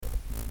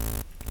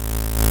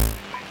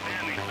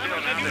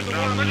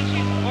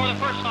emergency for the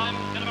first time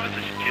in about...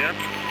 This is Jim,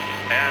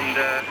 and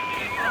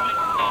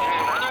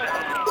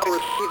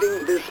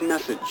Receiving this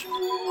message.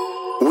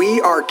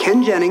 We are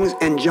Ken Jennings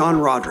and John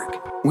Roderick.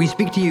 We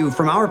speak to you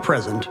from our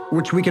present,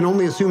 which we can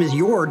only assume is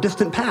your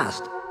distant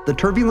past, the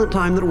turbulent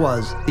time that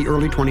was the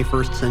early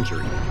 21st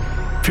century.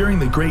 Fearing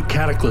the great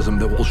cataclysm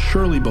that will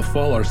surely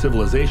befall our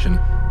civilization,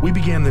 we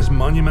began this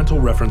monumental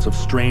reference of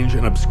strange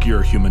and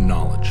obscure human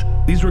knowledge.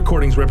 These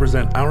recordings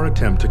represent our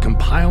attempt to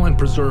compile and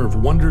preserve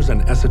wonders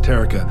and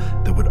esoterica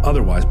that would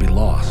otherwise be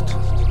lost.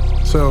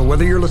 So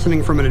whether you're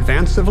listening from an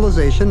advanced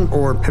civilization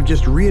or have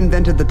just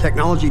reinvented the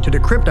technology to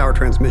decrypt our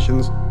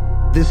transmissions,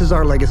 this is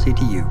our legacy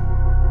to you.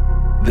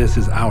 This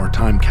is our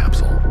time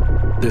capsule.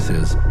 This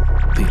is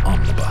the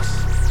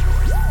Omnibus.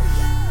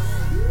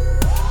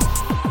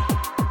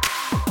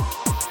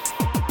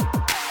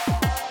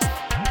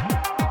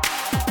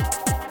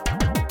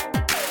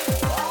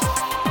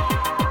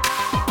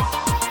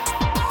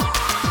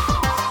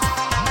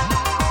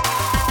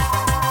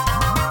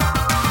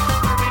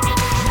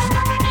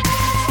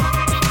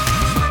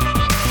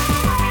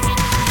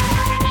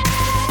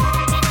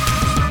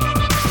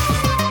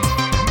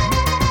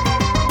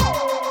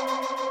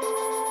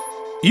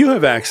 You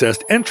have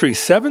accessed entry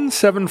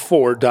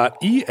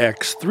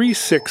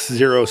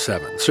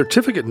 774.EX3607,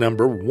 certificate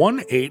number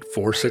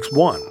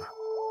 18461.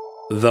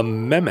 The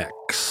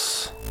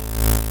Memex.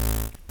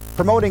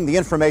 Promoting the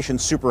information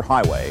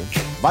superhighway,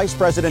 Vice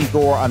President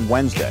Gore on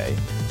Wednesday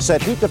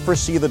said he could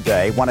foresee the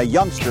day when a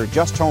youngster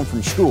just home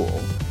from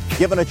school,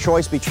 given a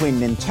choice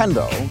between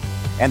Nintendo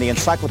and the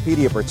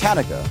Encyclopedia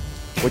Britannica,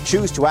 would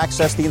choose to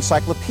access the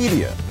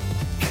encyclopedia.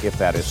 If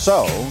that is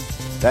so,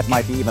 that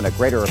might be even a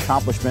greater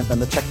accomplishment than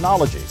the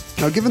technology.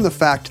 Now, given the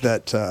fact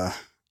that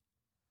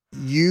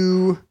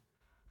you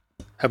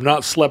have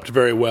not slept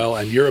very well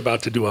and you're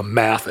about to do a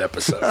math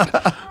episode.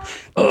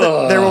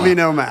 There will be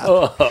no math.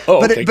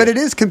 But it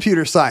is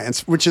computer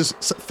science, which is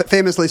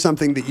famously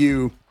something that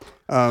you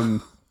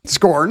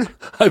scorn.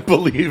 I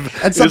believe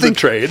and is a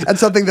trade. And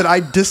something that I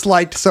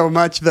disliked so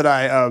much that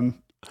I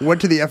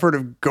went to the effort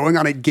of going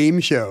on a game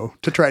show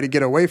to try to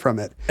get away from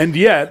it. And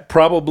yet,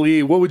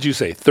 probably, what would you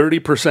say,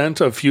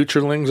 30% of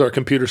futurelings are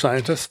computer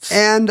scientists?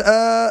 And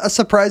a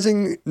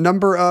surprising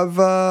number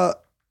of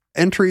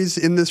entries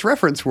in this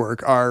reference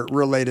work are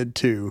related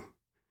to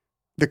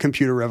the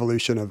computer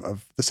revolution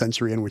of the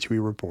century in which we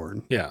were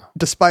born. Yeah.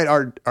 Despite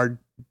our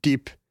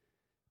deep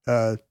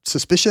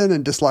suspicion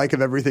and dislike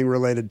of everything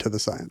related to the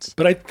science.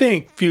 But I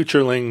think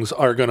futurelings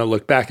are going to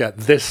look back at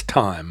this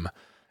time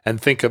and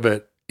think of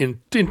it in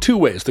two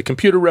ways, the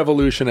computer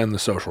revolution and the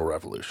social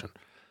revolution.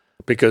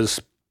 Because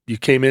you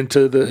came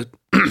into the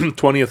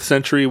 20th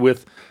century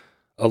with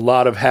a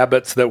lot of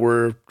habits that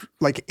were...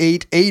 like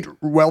eight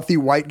wealthy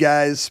white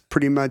guys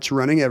pretty much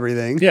running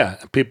everything. Yeah,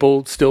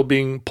 people still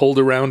being pulled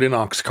around in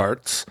ox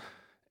carts.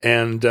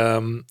 And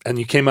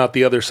you came out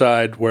the other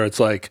side where it's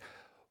like,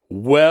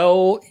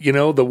 well, you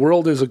know, the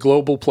world is a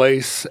global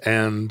place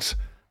and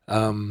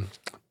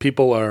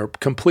people are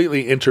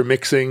completely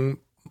intermixing,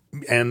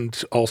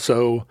 and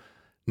also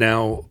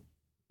now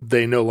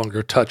they no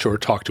longer touch or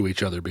talk to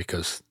each other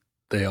because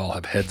they all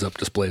have heads-up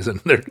displays and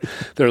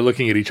they're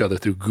looking at each other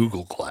through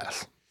Google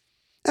Glass.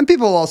 And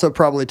people also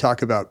probably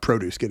talk about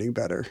produce getting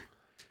better.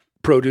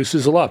 Produce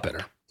is a lot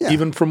better,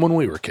 even from when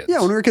we were kids. Yeah,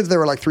 when we were kids, there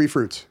were like 3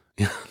 fruits.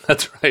 Yeah,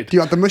 that's right. Do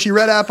you want the mushy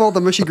red apple, the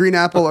mushy green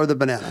apple, or the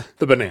banana?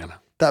 The banana.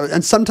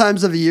 And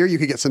sometimes of the year, you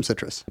could get some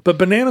citrus. But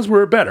bananas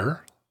were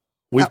better.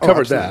 We've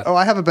covered that. Oh,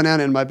 I have a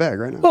banana in my bag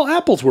right now. Well,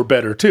 apples were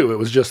better too. It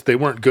was just they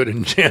weren't good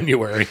in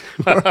January.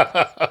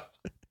 But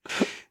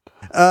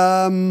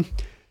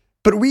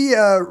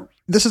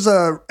this is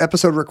a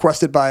episode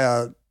requested by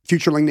a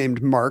futureling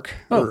named Mark,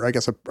 or I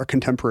guess a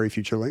contemporary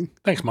futureling.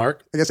 Thanks,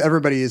 Mark. I guess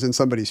everybody is in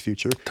somebody's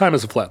future. Time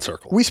is a flat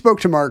circle. We spoke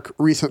to Mark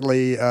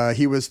recently.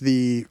 He was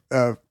the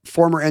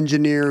former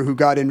engineer who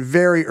got in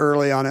very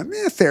early on a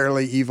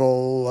fairly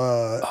evil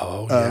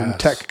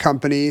tech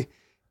company,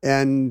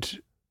 and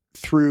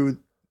through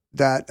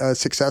that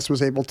success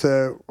was able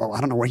to, I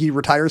don't know, he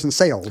retires in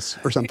sales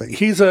or something.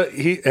 He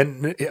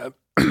doesn't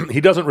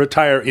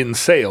retire in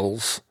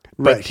sales.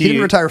 But right. He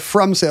didn't retire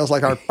from sales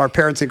like our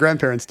parents and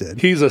grandparents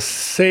did. He's a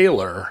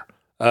sailor.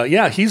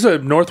 He's a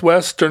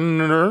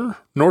Northwester.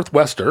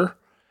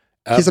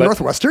 He's a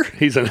Northwester?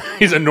 He's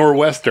a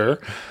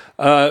Nor'wester.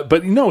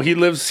 But no, he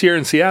lives here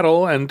in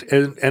Seattle, and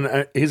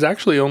he's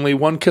actually only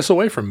one kiss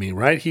away from me,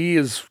 right? He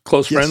is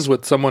close friends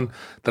with someone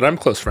that I'm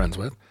close friends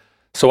with.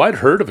 So I'd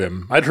heard of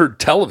him. I'd heard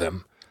tell of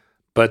him.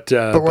 But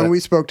when we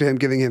spoke to him,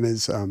 giving him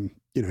his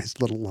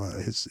his little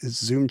his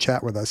Zoom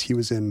chat with us, he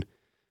was in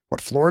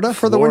Florida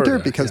for the winter,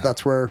 because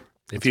that's where.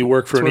 If you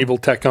work for an evil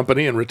tech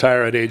company and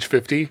retire at age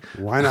 50,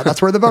 why not?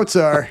 That's where the boats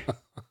are.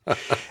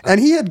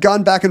 And he had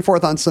gone back and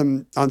forth on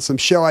some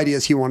show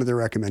ideas he wanted to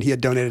recommend. He had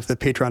donated to the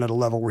Patreon at a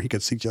level where he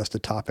could suggest a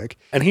topic.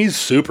 And he's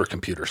super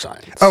computer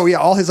science. Oh yeah,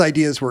 all his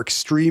ideas were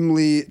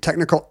extremely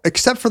technical,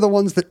 except for the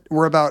ones that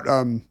were about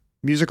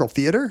musical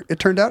theater. It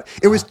turned out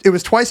it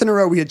was twice in a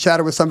row we had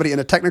chatted with somebody in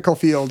a technical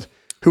field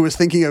who was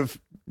thinking of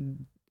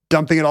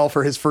dumping it all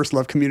for his first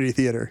love, community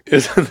theater.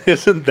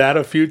 Isn't that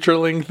a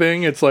futureling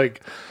thing? It's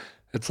like,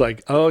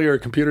 oh, you're a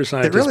computer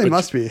scientist. It really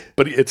must be.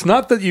 But it's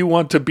not that you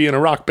want to be in a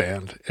rock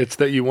band. It's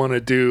that you want to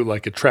do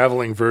like a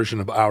traveling version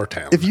of Our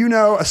Town. If you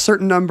know a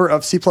certain number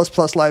of C++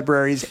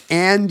 libraries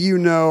and you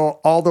know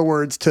all the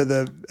words to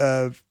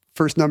the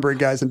first number of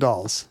Guys and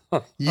Dolls,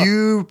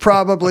 you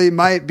probably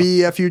might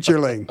be a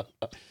futureling.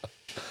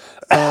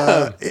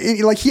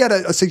 Like he had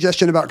a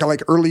suggestion about kind of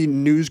like early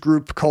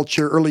newsgroup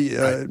culture, early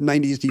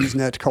 90s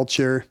Usenet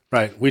culture.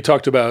 Right. We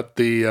talked about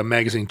the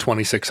magazine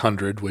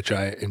 2600, which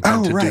I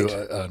intend to do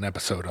an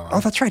episode on. Oh,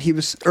 that's right. He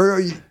was,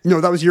 no,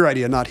 that was your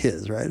idea, not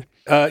his, right?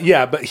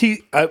 Yeah, but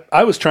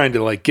I was trying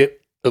to like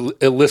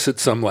elicit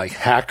some like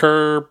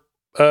hacker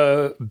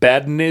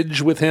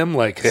badinage with him.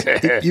 Like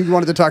you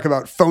wanted to talk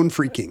about phone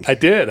freaking. I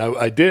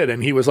did.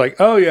 And he was like,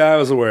 oh yeah, I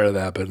was aware of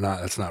that, but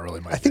that's not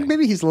really my thing. I think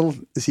maybe he's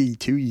is he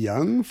too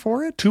young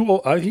for it? Too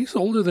old. He's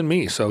older than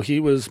me. So he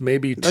was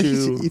maybe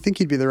too. You think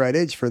he'd be the right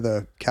age for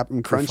the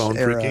Captain Crunch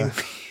era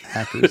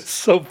hackers? It's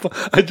so fun.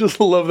 I just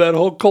love that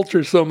whole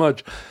culture so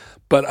much.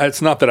 But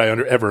it's not that I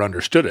ever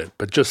understood it,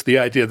 but just the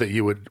idea that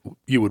you would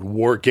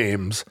war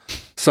games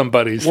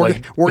somebody's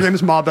war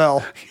games Ma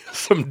Bell,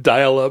 some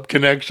dial-up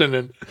connection,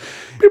 and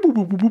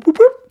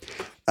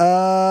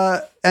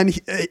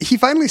he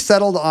finally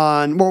settled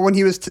on when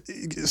he was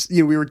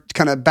we were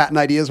kind of batting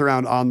ideas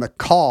around on the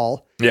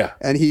call,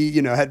 and he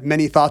had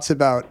many thoughts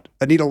about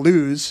Anita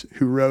Loos,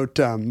 who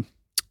wrote I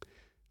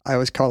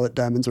always call it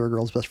Diamonds Are a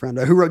Girl's Best Friend,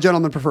 who wrote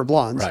Gentlemen Prefer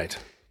Blondes, right?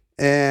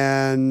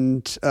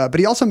 And but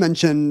he also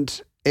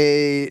mentioned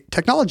a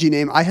technology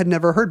name I had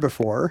never heard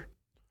before.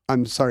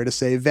 I'm sorry to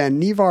say,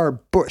 Van Nevar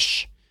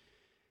Bush.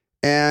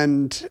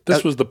 And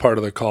this was the part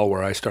of the call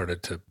where I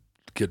started to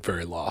get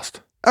very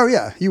lost. Oh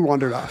yeah, you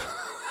wandered off.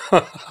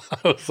 I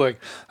was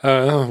like,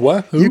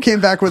 what? Who? You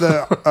came back with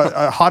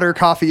a hotter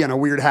coffee and a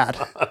weird hat.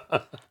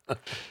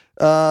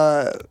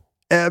 But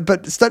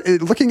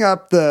looking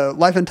up the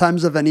life and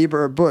times of Van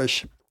Nevar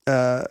Bush,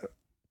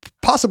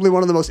 possibly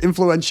one of the most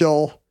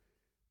influential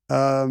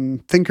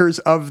thinkers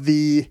of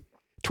the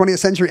 20th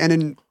century, and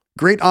in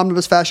great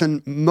omnibus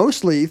fashion,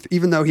 mostly,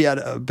 even though he had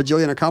a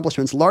bajillion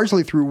accomplishments,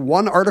 largely through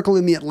one article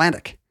in The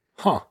Atlantic,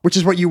 which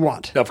is what you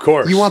want. Of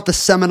course. You want the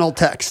seminal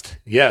text.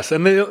 Yes,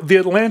 and the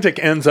Atlantic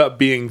ends up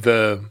being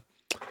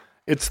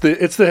it's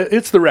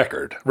the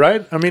record,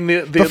 right? I mean,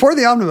 before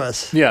the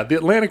omnibus. Yeah, the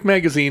Atlantic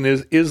magazine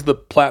is the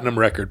platinum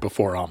record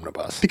before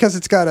omnibus. Because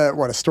it's got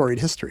a storied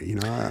history,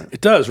 It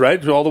does,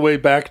 right? All the way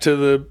back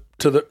to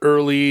the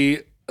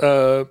early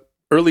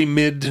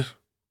mid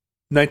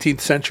 19th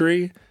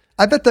century.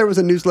 I bet there was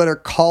a newsletter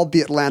called The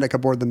Atlantic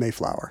aboard the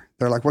Mayflower.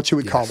 They're like, what should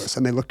we call this?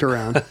 And they looked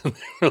around. They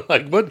were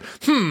like,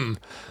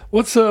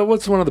 what's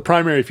one of the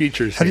primary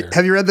features here?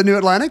 Have you read the New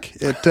Atlantic?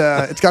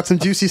 It's got some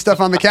juicy stuff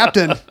on the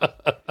captain.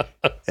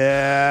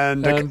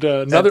 And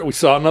we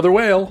saw another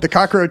whale. The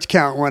cockroach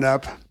count went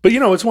up. But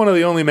it's one of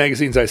the only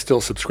magazines I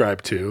still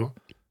subscribe to.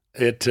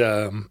 It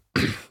I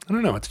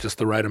don't know, it's just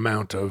the right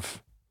amount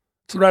of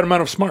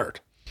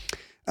smart.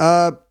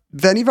 Van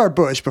Nevar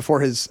Bush,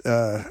 before his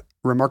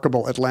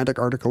remarkable Atlantic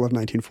article of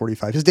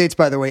 1945. His dates,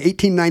 by the way,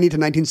 1890 to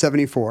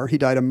 1974. He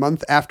died a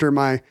month after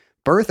my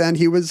birth, and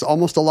he was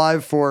almost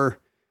alive for,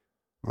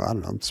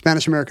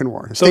 Spanish-American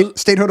War,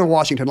 statehood of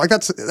Washington. Like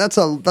that's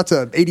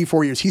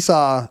 84 years. He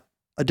saw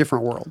a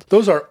different world.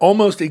 Those are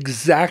almost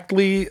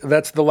exactly.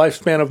 That's the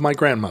lifespan of my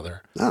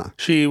grandmother.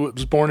 She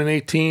was born in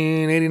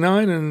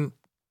 1889 and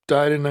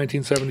died in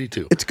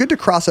 1972. It's good to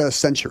cross a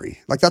century.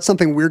 Like that's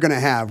something we're going to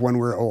have when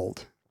we're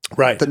old.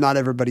 Right. That not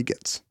everybody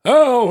gets.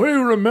 Oh, we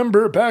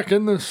remember back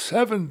in the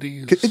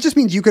 70s. It just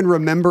means you can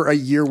remember a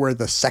year where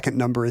the second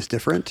number is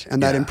different,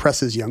 and that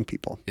impresses young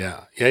people.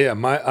 Yeah.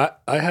 I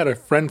had a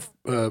friend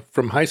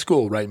from high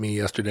school write me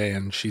yesterday,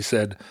 and she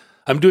said,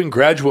 I'm doing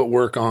graduate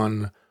work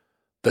on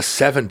the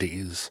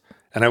 70s,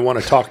 and I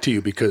want to talk to you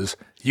because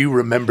you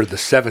remember the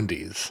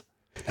 70s.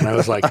 And I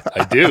was like,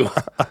 I do.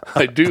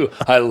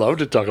 I love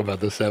to talk about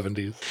the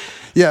 70s.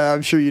 Yeah,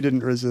 I'm sure you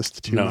didn't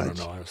resist too much.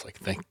 No. I was like,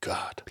 thank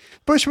God.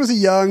 Bush was a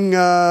young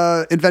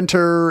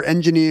inventor,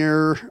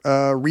 engineer,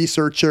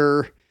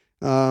 researcher.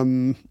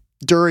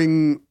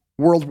 During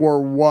World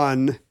War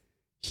I,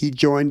 he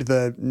joined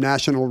the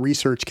National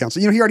Research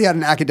Council. He already had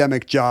an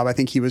academic job. I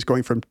think he was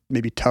going from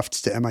maybe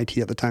Tufts to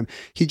MIT at the time.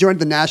 He joined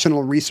the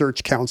National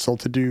Research Council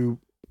to do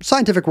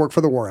scientific work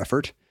for the war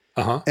effort.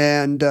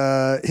 And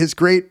his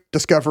great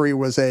discovery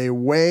was a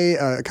way,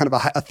 kind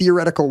of a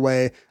theoretical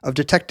way of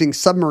detecting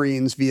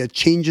submarines via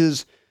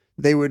changes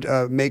they would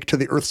make to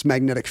the Earth's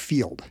magnetic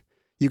field.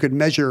 You could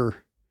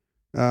measure,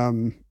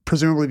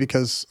 presumably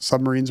because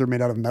submarines are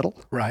made out of metal.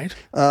 Right.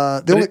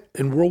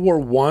 In World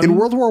War I? In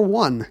World War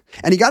I.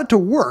 And he got it to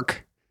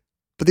work,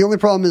 but the only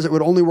problem is it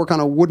would only work on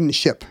a wooden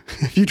ship.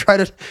 If you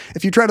tried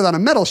it on a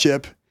metal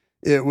ship,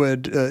 it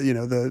would,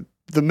 the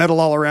the metal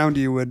all around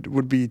you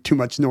would be too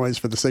much noise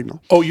for the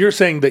signal. Oh, you're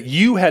saying that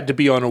you had to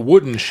be on a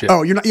wooden ship.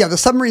 Oh, you're not. Yeah, the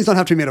submarines don't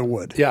have to be made of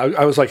wood. Yeah,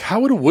 I was like, how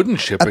would a wooden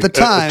ship At the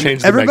time,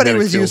 change the everybody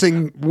magnetic was field?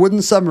 using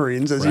wooden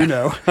submarines, as you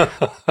know,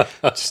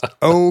 just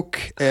oak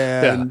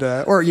and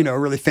or a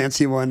really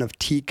fancy one of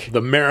teak.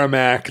 The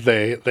Merrimack,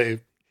 they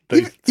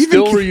Even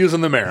still were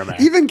using the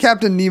Merrimack. Even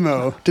Captain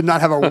Nemo did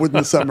not have a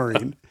wooden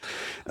submarine.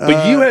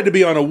 But you had to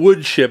be on a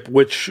wood ship,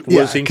 which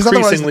was 'cause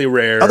increasingly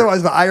rare.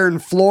 Otherwise, the iron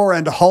floor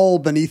and hull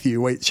beneath you.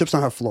 Wait, ships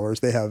don't have floors;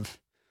 they have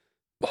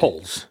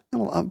holes.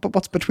 Well, but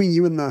what's between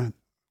you and the?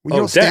 Well,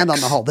 you don't stand on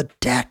decks. the hull. The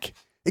deck,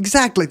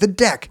 exactly. The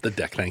deck. The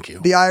deck. Thank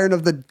you. The iron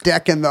of the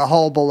deck and the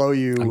hull below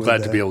you. I'm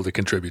glad to be able to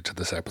contribute to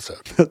this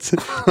episode.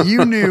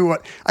 You knew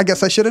what? I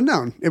guess I should have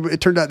known. It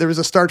turned out there was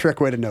a Star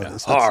Trek way to know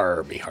this.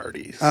 Army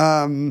Hardies.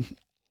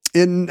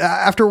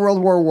 After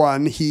World War I,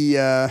 he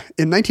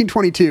in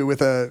 1922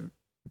 with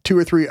two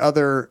or three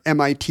other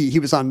MIT. He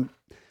was on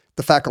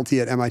the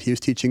faculty at MIT. He was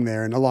teaching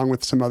there, and along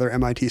with some other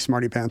MIT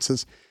smarty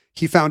pantses,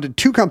 he founded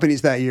two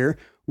companies that year.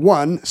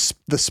 One,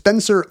 the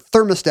Spencer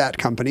Thermostat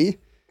Company,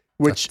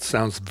 which that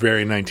sounds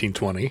very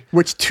 1920.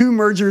 Which two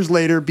mergers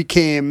later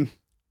became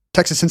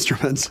Texas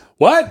Instruments.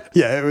 What?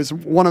 Yeah, it was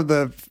one of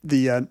the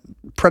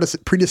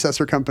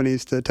predecessor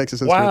companies to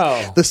Texas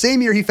Instruments. Wow. The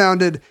same year he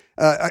founded,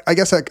 I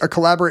guess, a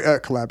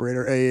collaborator.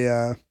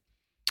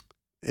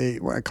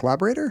 A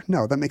collaborator?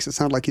 No, that makes it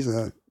sound like he's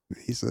a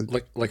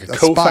like a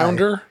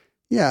co-founder. Spy.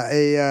 Yeah,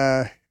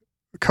 a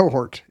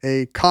cohort,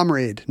 a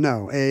comrade.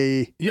 No,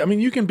 Yeah, I mean,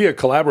 you can be a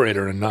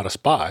collaborator and not a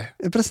spy.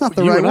 But it's not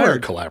the you right and word. I are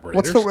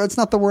collaborators. It's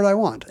not the word I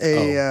want.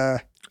 A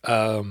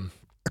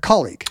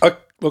colleague.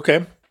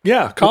 Okay.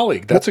 Yeah,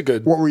 colleague. That's a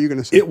good. What were you going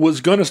to say? It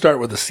was going to start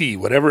with a C.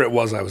 Whatever it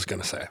was, I was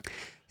going to say.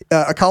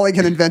 A colleague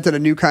had invented a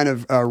new kind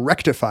of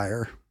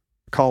rectifier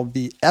called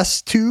the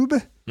S-tube.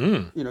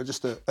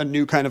 Just a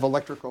new kind of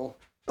electrical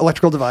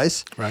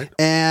device. Right.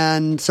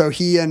 And so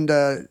he and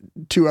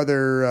two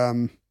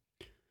other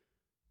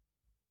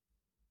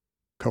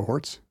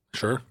cohorts.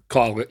 Sure.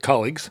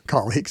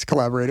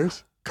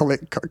 Collaborators.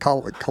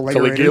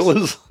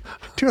 Caligula's.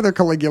 Two other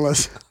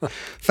Caligulas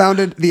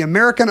founded the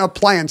American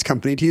Appliance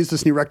Company to use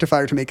this new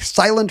rectifier to make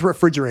silent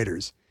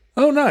refrigerators.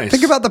 Oh, nice.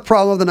 Think about the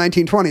problem of the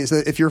 1920s.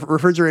 That if your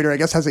refrigerator, I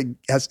guess,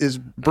 is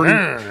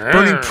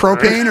burning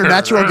propane or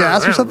natural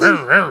gas or something.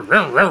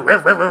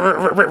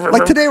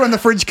 Like today, when the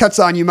fridge cuts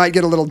on, you might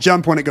get a little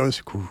jump when it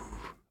goes.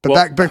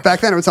 But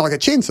back then, it would sound like a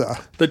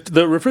chainsaw.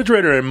 The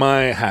refrigerator in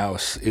my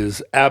house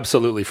is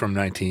absolutely from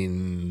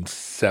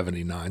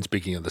 1979.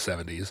 Speaking of the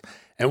 70s,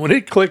 and when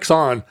it clicks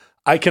on,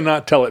 I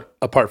cannot tell it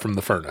apart from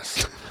the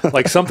furnace.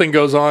 Like something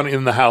goes on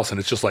in the house, and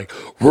it's just like.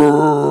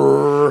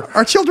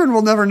 Our children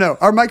will never know.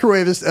 Our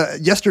microwave is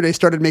yesterday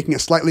started making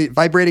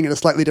vibrating at a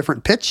slightly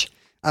different pitch.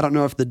 I don't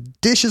know if the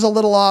dish is a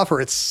little off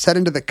or it's set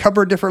into the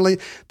cupboard differently,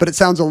 but it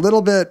sounds a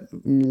little bit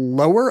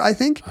lower, I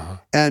think. Uh-huh.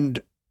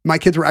 And my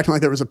kids were acting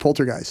like there was a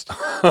poltergeist.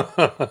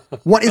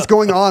 What is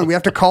going on? We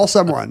have to call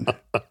someone.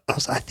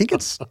 I think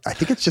it's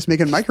just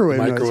making microwave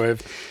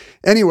noise.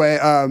 Anyway,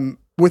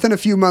 within a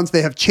few months,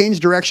 they have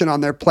changed direction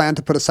on their plan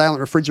to put a silent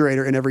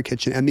refrigerator in every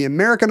kitchen, and the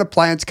American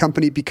Appliance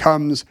Company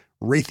becomes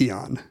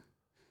Raytheon.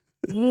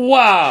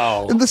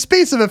 Wow. In the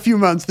space of a few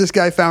months, this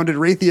guy founded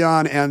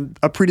Raytheon and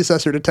a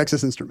predecessor to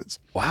Texas Instruments.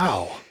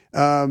 Wow.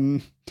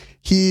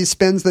 He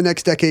spends the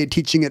next decade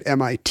teaching at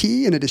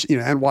MIT in addition,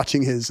 and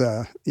watching his,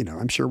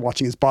 I'm sure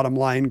watching his bottom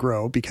line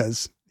grow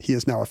because he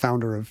is now a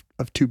founder of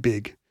two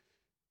big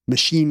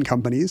machine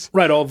companies.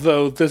 Right.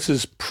 Although this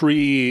is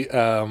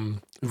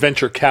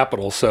pre-venture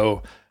capital,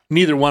 so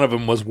neither one of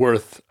them was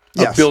worth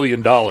 $1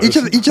 billion.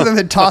 Each of them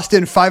had tossed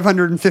in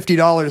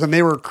 $550, and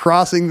they were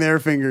crossing their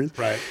fingers.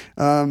 Right.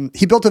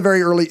 He built a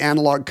very early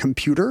analog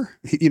computer.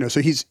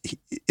 So he's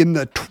in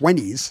the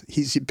 20s.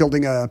 He's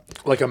building a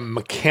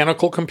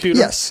mechanical computer.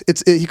 Yes,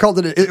 he called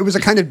it. It was a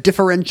kind of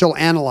differential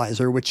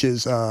analyzer, which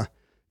is a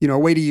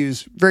way to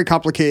use very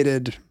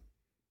complicated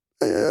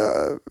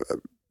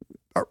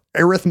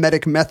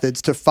arithmetic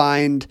methods to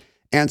find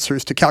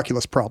answers to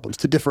calculus problems,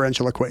 to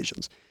differential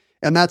equations.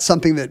 And that's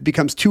something that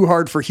becomes too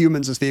hard for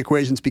humans as the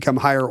equations become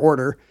higher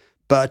order.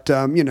 But,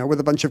 with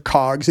a bunch of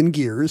cogs and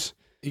gears.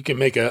 You can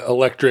make an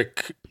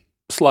electric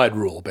slide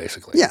rule,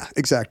 basically. Yeah,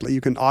 exactly. You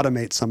can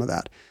automate some of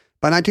that.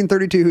 By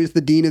 1932, he's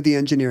the dean of the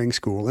engineering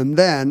school. And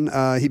then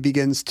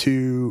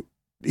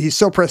he's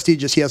so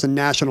prestigious, he has a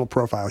national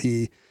profile.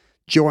 He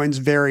joins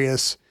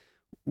various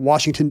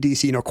Washington,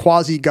 D.C.,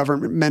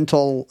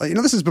 quasi-governmental,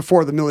 this is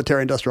before the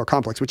military-industrial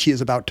complex, which he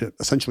is about to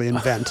essentially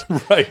invent.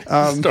 Right.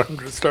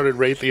 Started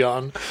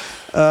Raytheon.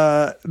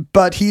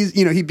 But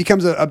he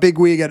becomes a big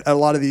wig at a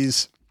lot of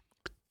these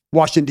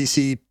Washington,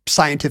 D.C.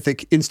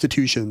 scientific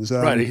institutions.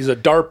 Right. He's a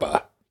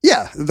DARPA.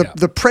 Yeah.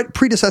 The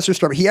predecessor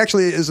startup. He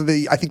actually is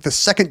I think the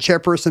second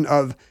chairperson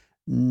of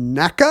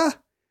NACA,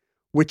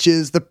 which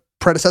is the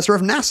predecessor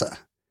of NASA.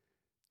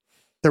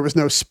 There was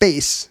no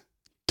space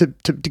to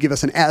give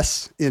us an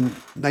S in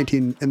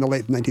the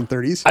late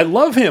 1930s. I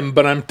love him,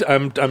 but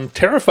I'm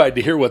terrified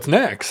to hear what's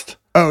next.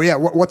 Oh yeah,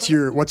 what's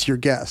your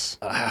guess?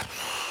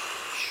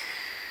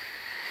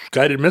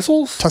 Guided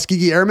missiles?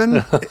 Tuskegee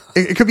Airmen?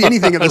 It could be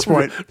anything at this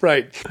point.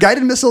 Right.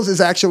 Guided missiles is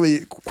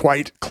actually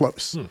quite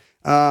close.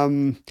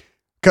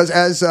 Because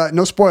as,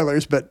 no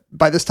spoilers, but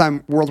by this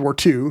time, World War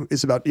II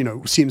is about,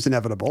 seems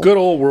inevitable. Good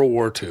old World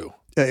War II.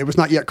 It was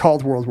not yet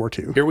called World War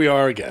II. Here we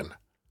are again.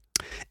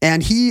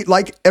 And he,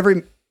 like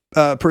every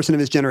person of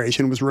his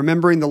generation, was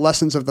remembering the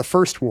lessons of the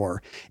First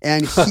War.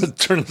 And It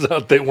turns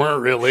out they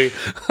weren't really.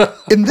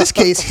 in this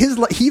case, he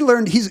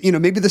learned,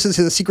 maybe this is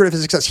the secret of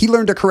his success. He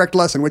learned a correct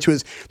lesson, which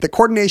was the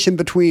coordination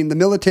between the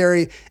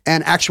military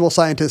and actual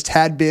scientists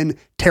had been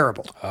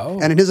terrible. Oh.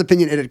 And in his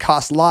opinion, it had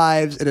cost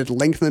lives. It had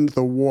lengthened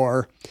the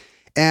war.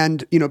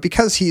 And,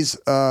 because he's,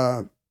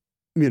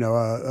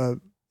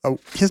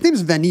 his name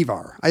is Van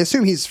Ivar. I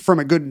assume he's from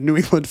a good New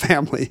England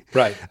family.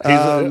 Right. He's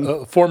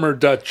a former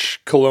Dutch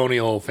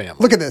colonial family.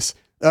 Look at this.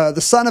 The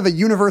son of a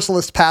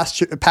Universalist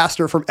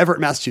pastor from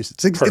Everett,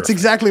 Massachusetts. It's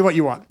exactly what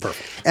you want.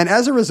 Perfect. And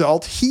as a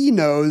result, he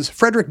knows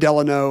Frederick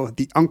Delano,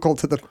 the uncle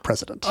to the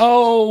president.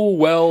 Oh,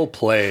 well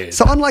played.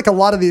 So unlike a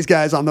lot of these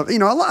guys on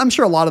the, I'm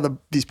sure a lot of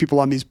these people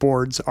on these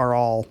boards are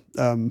all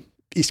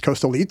East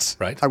Coast elites.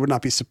 Right. I would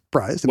not be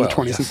surprised in the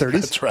 20s and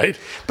 30s. That's right.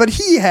 But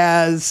he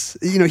has,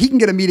 he can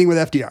get a meeting with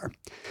FDR.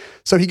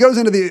 So he goes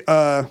into the,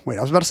 I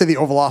was about to say the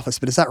Oval Office,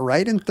 but is that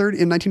right in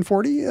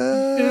 1940?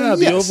 Yeah,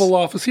 the Oval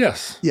Office,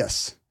 yes.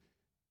 Yes.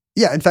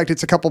 Yeah, in fact,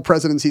 it's a couple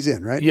presidents he's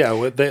in, right?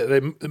 Yeah, they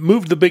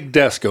moved the big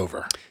desk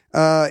over.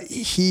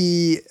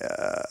 He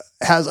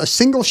has a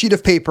single sheet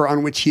of paper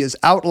on which he has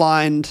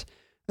outlined.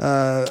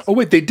 Oh,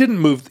 wait, they didn't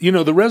move.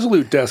 The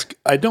Resolute desk,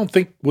 I don't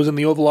think was in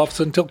the Oval Office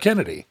until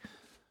Kennedy.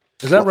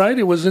 Is that right?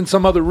 It was in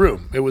some other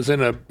room. It was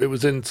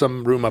in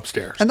some room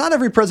upstairs. And not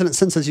every president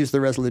since has used the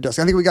Resolute desk.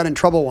 I think we got in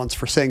trouble once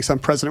for saying some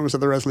president was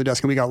at the Resolute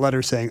desk, and we got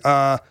letters saying,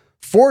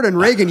 Ford and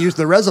Reagan used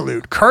the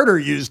Resolute. Carter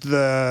used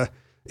the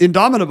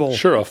Indomitable.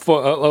 Sure, a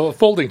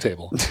folding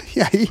table.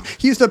 Yeah, he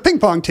used a ping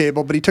pong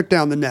table, but he took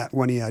down the net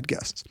when he had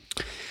guests.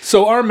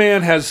 So our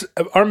man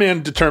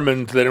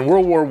determined that in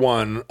World War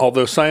I,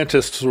 although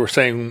scientists were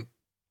saying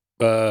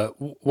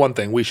one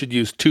thing, we should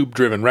use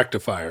tube-driven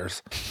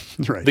rectifiers.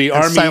 Right. The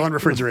and army, silent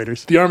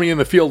refrigerators. The army in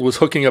the field was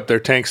hooking up their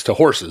tanks to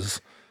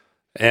horses,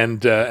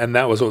 and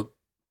that was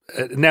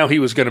now he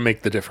was going to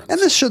make the difference. And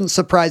this shouldn't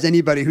surprise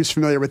anybody who's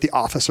familiar with the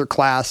officer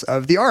class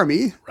of the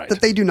army,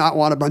 that they do not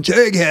want a bunch of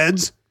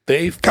eggheads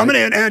coming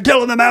in and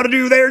telling them how to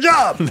do their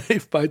job. They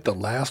fight the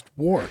last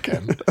war,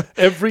 Ken,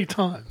 every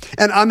time.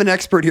 And I'm an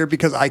expert here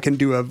because I can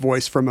do a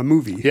voice from a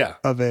movie. Yeah.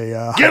 Of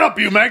a get up,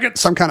 you maggots!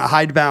 Some kind of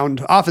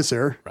hidebound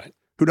officer. Right.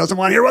 Who doesn't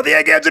want to hear what the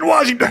eggheads in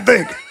Washington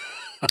think?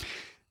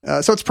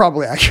 So it's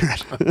probably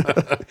accurate.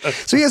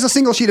 So he has a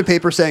single sheet of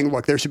paper saying,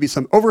 look, there should be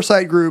some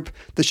oversight group.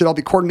 This should all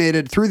be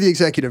coordinated through the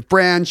executive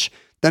branch.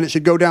 Then it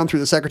should go down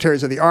through the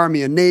secretaries of the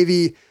Army and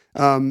Navy.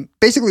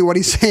 Basically what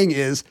he's saying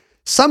is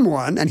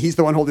someone, and he's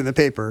the one holding the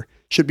paper,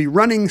 should be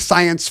running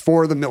science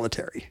for the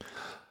military.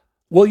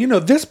 Well,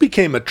 this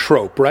became a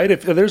trope, right?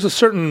 If there's a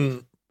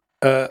certain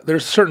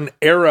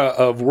era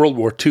of World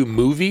War II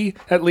movie,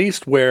 at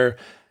least, where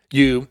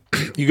you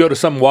go to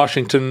some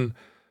Washington,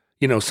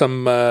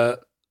 some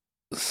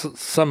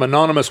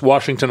anonymous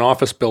Washington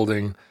office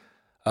building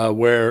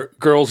where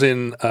girls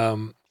in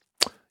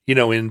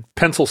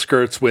pencil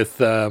skirts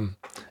with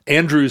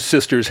Andrew's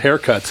sister's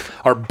haircuts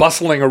are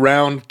bustling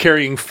around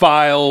carrying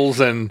files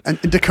and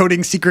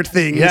decoding secret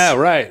things. Yeah,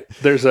 right.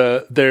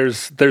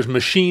 There's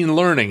machine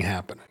learning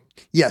happening.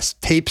 Yes,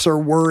 tapes are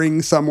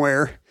whirring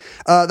somewhere.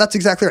 That's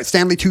exactly right.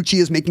 Stanley Tucci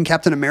is making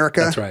Captain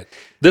America. That's right.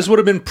 This would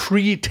have been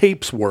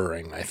pre-tapes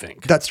whirring, I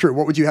think. That's true.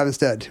 What would you have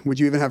instead? Would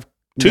you even have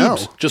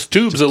tubes? No. Just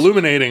tubes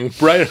illuminating,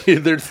 right?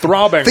 They're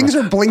throbbing. Things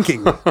are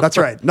blinking. That's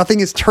right. Nothing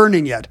is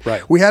turning yet.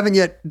 Right. We haven't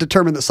yet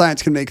determined that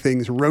science can make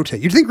things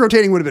rotate. You'd think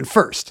rotating would have been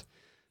first.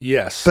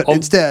 Yes. But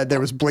instead, there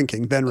was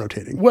blinking, then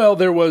rotating. Well,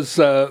 there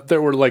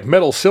were like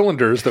metal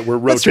cylinders that were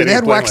rotating. That's true. They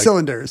had wax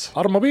cylinders.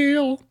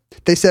 Automobile.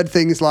 They said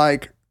things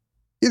like,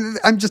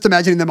 I'm just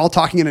imagining them all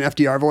talking in an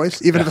FDR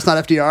voice, even if it's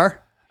not FDR.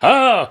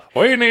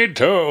 We need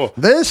to.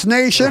 This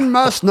nation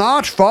must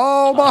not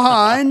fall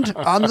behind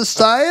on the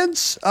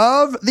science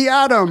of the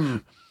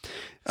atom.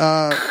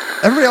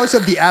 Everybody always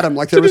said the atom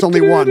like there was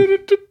only one.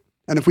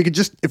 And if we could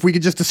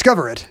just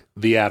discover it.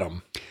 The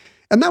atom.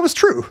 And that was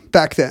true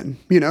back then.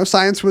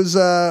 Science was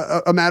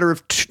a matter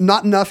of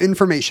not enough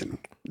information.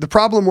 The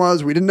problem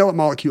was we didn't know what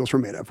molecules were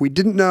made of. We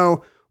didn't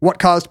know what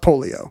caused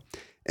polio.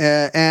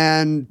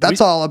 And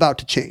that's all about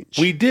to change.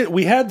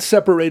 We had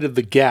separated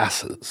the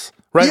gases.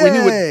 Right, yay. We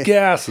knew what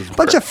gases were. A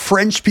bunch of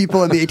French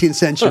people in the 18th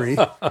century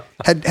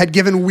had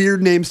given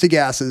weird names to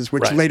gases,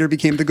 which later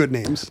became the good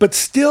names. But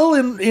still,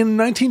 in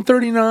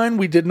 1939,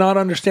 we did not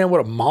understand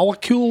what a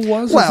molecule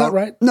was. Well, is that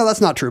right? No,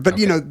 that's not true. But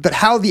but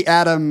how the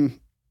atom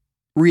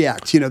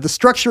reacts. The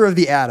structure of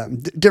the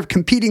atom.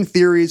 Competing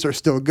theories are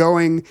still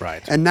going.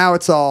 Right. And now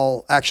it's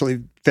all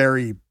actually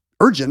very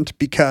urgent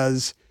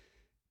because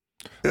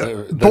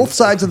both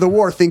sides of the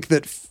war think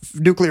that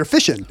nuclear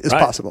fission is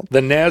possible.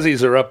 The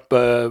Nazis are up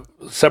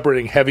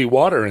separating heavy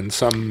water in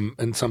some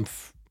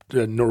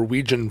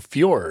Norwegian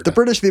fjord. The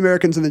British, the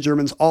Americans, and the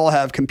Germans all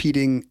have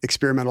competing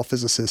experimental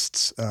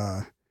physicists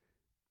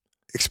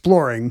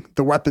exploring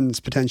the weapons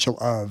potential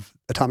of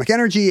atomic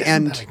energy.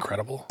 Isn't that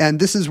incredible? And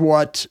this is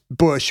what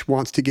Bush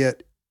wants to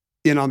get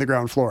in on the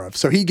ground floor of.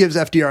 So he gives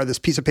FDR this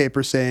piece of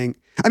paper saying,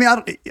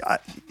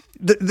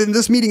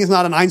 this meeting is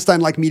not an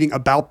Einstein-like meeting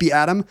about the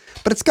atom,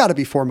 but it's got to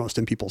be foremost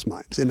in people's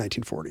minds in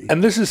 1940.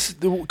 And this is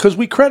because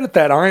we credit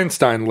that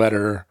Einstein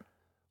letter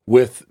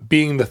with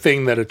being the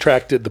thing that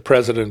attracted the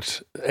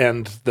president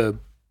and the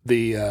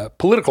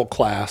political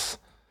class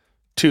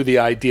to the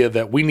idea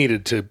that we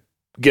needed to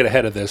get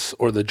ahead of this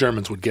or the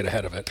Germans would get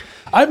ahead of it.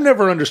 I've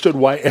never understood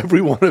why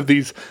every one of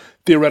these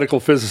theoretical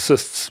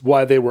physicists,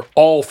 why they were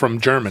all from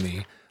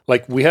Germany.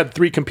 Like, we had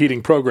 3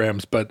 competing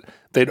programs, but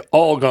they'd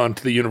all gone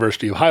to the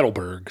University of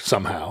Heidelberg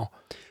somehow.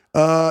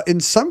 In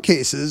some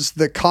cases,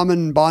 the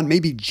common bond may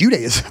be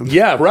Judaism.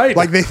 Yeah, right.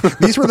 Like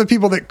these were the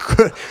people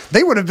that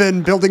they would have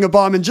been building a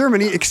bomb in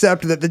Germany,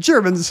 except that the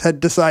Germans had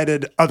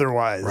decided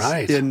otherwise,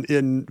 right,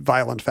 in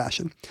violent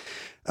fashion.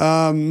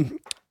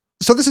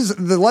 So this is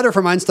the letter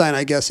from Einstein,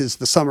 I guess, is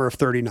the summer of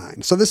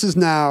 39. So this is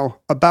now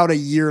about a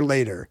year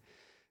later.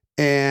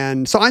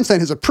 And so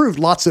Einstein has approved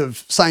lots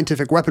of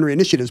scientific weaponry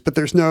initiatives, but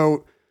there's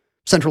no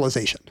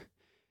centralization.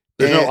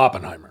 There's no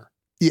Oppenheimer.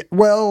 Yeah,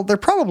 well, there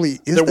probably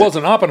is. There was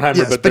an Oppenheimer,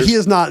 yes, but he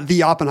is not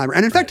the Oppenheimer.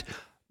 And in fact,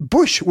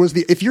 Bush was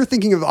if you're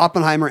thinking of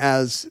Oppenheimer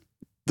as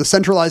the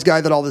centralized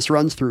guy that all this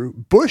runs through,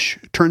 Bush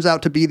turns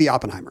out to be the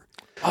Oppenheimer.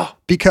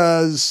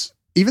 Because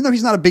even though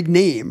he's not a big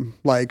name,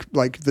 like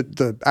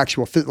the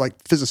actual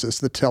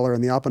physicist, the Teller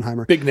and the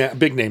Oppenheimer. Big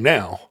name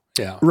now.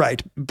 Yeah.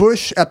 Right.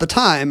 Bush at the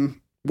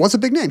time was a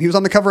big name. He was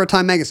on the cover of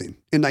Time magazine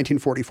in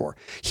 1944.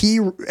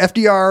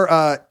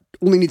 FDR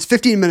only needs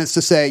 15 minutes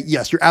to say,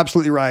 yes, you're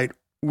absolutely right.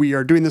 We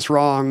are doing this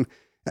wrong.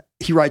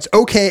 He writes,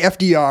 okay,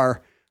 FDR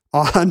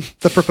on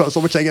the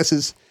proposal, which I guess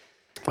is...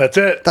 That's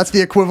it. That's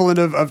the equivalent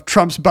of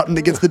Trump's button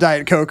that gets the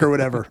Diet Coke or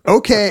whatever.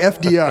 Okay,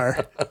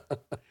 FDR.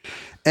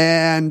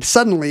 And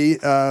suddenly,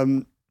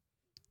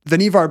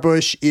 Vannevar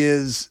Bush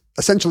is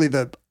essentially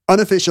the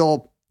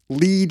unofficial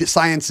lead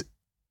science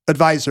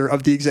advisor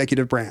of the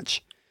executive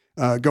branch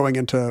going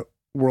into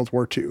World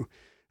War II.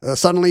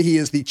 Suddenly, he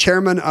is the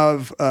chairman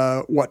of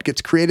what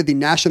gets created, the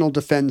National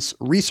Defense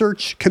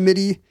Research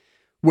Committee,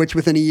 which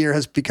within a year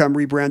has become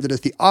rebranded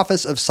as the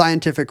Office of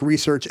Scientific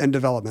Research and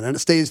Development. And it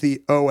stays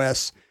the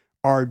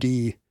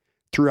OSRD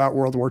throughout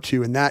World War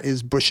II. And that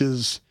is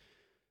Bush's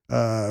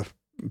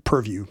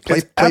purview.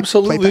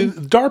 Absolutely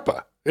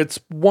DARPA. It's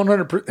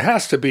 100%,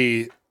 has to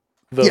be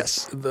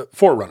the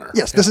forerunner.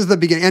 Yes, this is the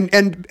beginning.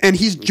 And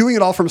he's doing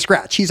it all from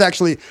scratch. He's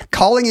actually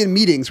calling in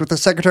meetings with the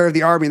Secretary of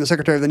the Army and the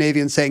Secretary of the Navy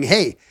and saying,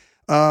 hey,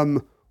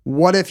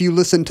 what if you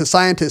listened to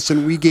scientists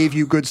and we gave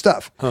you good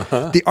stuff?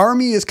 The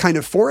Army is kind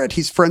of for it.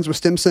 He's friends with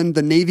Stimson.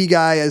 The Navy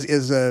guy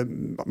is a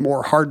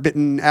more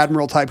hard-bitten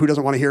admiral type who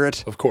doesn't want to hear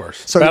it. Of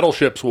course. So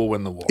battleships will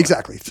win the war.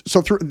 Exactly.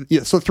 So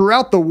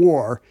throughout the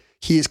war,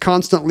 he's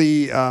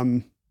constantly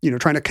trying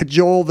to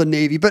cajole the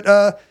Navy,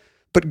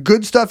 but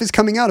good stuff is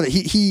coming out of it.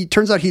 He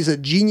turns out he's a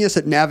genius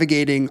at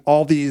navigating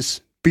all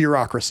these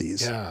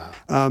bureaucracies. Yeah.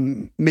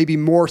 Maybe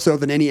more so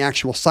than any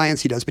actual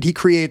science he does, but he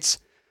creates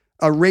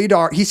a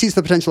radar. He sees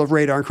the potential of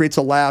radar and creates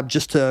a lab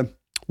just to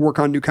work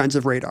on new kinds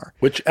of radar.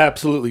 Which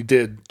absolutely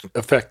did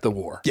affect the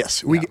war.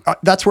 Yes.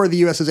 That's where the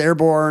U.S.'s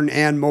airborne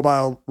and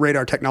mobile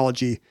radar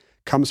technology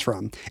comes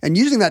from. And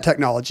using that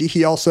technology,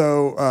 he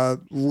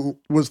also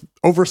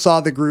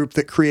oversaw the group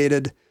that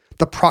created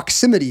the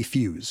proximity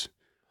fuse.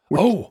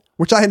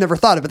 Which I had never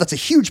thought of, but that's a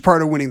huge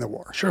part of winning the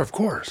war. Sure, of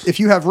course. If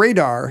you have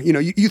radar,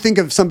 you think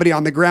of somebody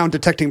on the ground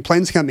detecting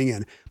planes coming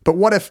in, but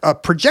what if a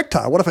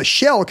projectile, what if a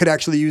shell could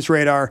actually use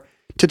radar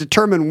to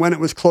determine when it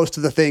was close to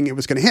the thing it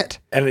was going to hit?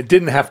 And it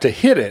didn't have to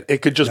hit it.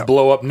 It could just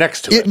blow up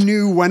next to it. It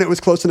knew when it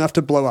was close enough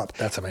to blow up.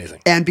 That's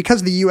amazing. And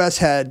because the U.S.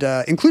 had,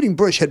 including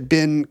Bush, had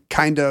been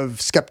kind of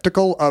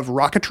skeptical of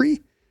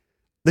rocketry,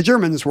 the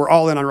Germans were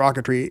all in on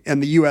rocketry,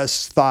 and the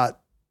U.S.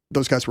 thought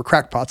those guys were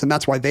crackpots, and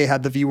that's why they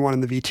had the V1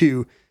 and the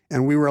V2,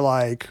 and we were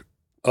like,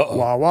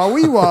 wah, wah,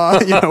 wee, wah.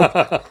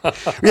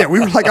 Yeah, we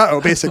were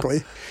like,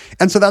 basically.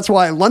 And so that's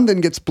why London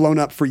gets blown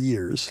up for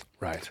years.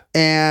 Right.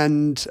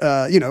 And,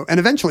 and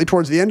eventually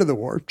towards the end of the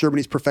war,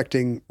 Germany's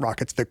perfecting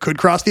rockets that could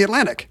cross the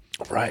Atlantic.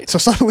 Right. So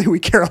suddenly we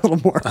care a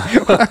little more.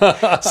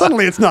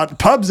 Suddenly it's not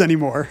pubs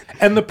anymore.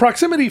 And the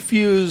proximity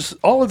fuse,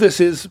 all of this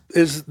is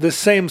the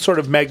same sort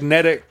of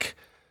magnetic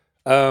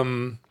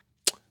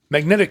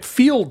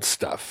field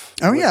stuff.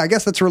 Oh, yeah. I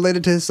guess that's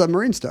related to his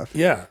submarine stuff.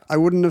 Yeah. I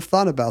wouldn't have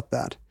thought about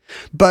that.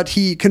 But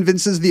he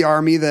convinces the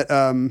Army that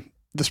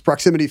this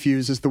proximity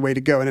fuse is the way to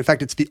go. And in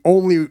fact, it's the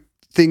only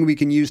thing we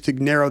can use to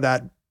narrow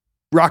that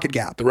rocket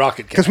gap. The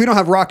rocket gap. Because we don't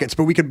have rockets,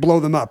 but we could blow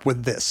them up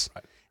with this.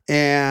 Right.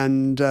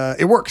 And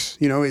it works.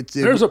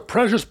 There's a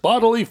precious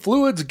bodily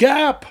fluids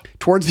gap.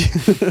 Towards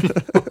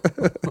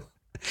the...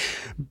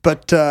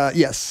 But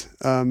yes,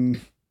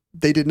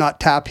 they did not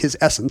tap his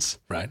essence.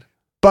 Right.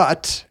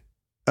 But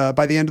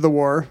by the end of the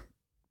war,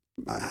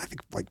 I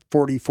think like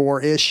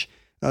 44-ish,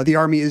 the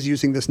Army is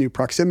using this new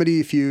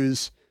proximity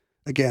fuse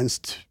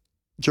against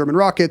German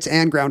rockets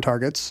and ground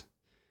targets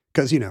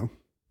because,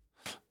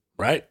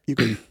 Right. you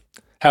can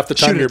half the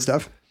time shoot at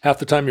stuff. Half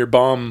the time your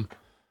bomb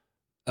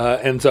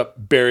ends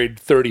up buried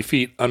 30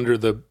 feet under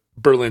the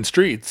Berlin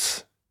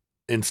streets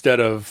instead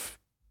of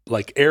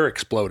like air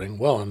exploding.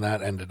 Well, and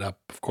that ended up,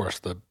 of course,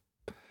 the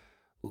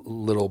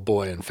little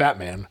boy and fat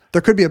man.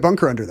 There could be a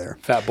bunker under there.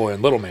 Fat boy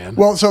and little man.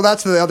 Well, so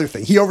that's the other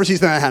thing. He oversees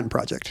the Manhattan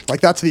Project.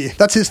 Like that's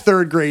his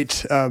third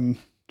great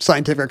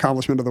scientific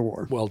accomplishment of the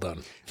war. Well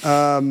done.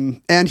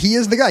 And he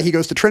is the guy. He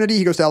goes to Trinity.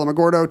 He goes to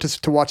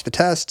Alamogordo to watch the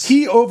tests.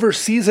 He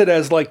oversees it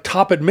as like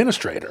top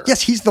administrator.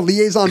 Yes, he's the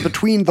liaison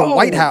between the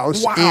White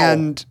House wow.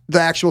 and the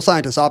actual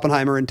scientists,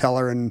 Oppenheimer and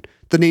Teller and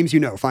the names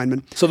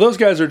Feynman. So those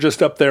guys are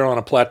just up there on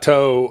a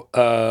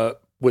plateau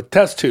with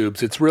test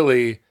tubes. It's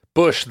really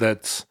Bush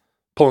that's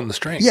pulling the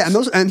strings. Yeah,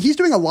 and he's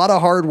doing a lot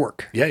of hard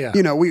work. Yeah.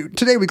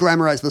 Today we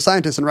glamorize the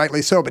scientists, and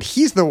rightly so, but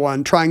he's the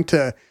one trying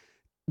to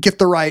get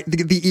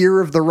the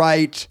ear of the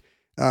right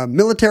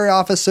military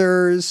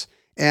officers.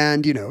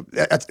 And,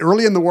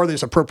 early in the war,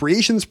 there's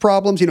appropriations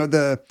problems.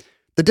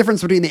 The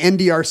difference between the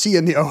NDRC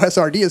and the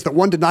OSRD is that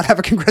one did not have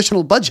a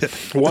congressional budget.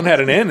 One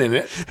had an N in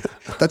it.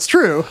 That's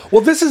true.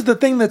 Well, this is the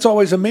thing that's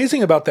always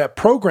amazing about that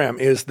program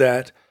is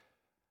that,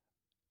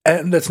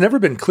 and that's never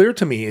been clear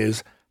to me,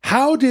 is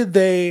how did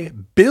they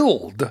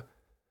build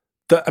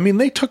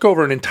they took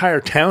over an entire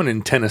town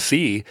in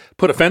Tennessee,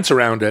 put a fence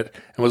around it,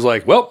 and was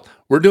like, well,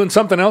 we're doing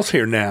something else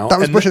here now. That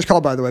was Bush's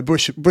call, by the way.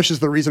 Bush is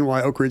the reason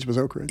why Oak Ridge was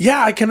Oak Ridge.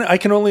 Yeah, I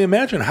can only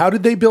imagine. How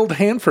did they build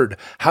Hanford?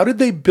 How did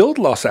they build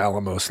Los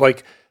Alamos?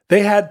 Like,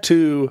 they had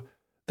to...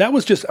 That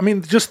was just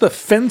the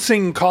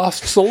fencing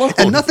costs alone.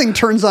 And nothing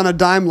turns on a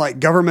dime like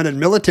government and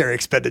military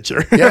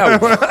expenditure. Yeah.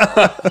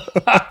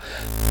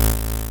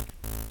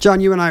 John,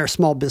 you and I are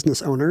small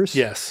business owners.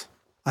 Yes.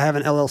 I have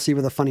an LLC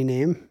with a funny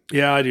name.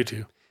 Yeah, I do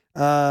too.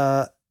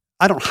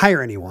 I don't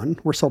hire anyone.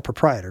 We're sole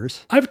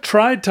proprietors. I've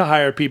tried to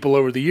hire people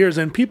over the years,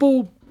 and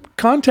people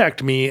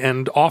contact me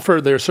and offer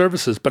their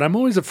services, but I'm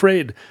always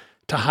afraid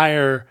to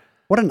hire...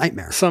 What a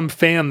nightmare. Some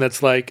fan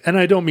that's like, and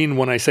I don't mean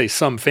when I say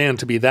some fan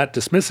to be that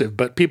dismissive,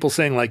 but people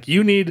saying like,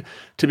 you need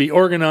to be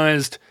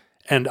organized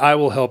and I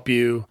will help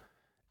you.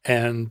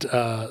 And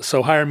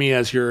so hire me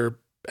as your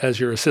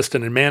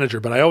assistant and manager.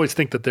 But I always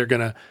think that they're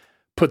going to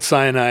put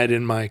cyanide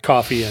in my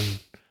coffee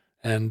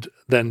and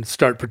then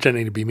start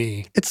pretending to be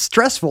me. It's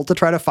stressful to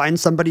try to find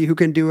somebody who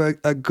can do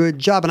a good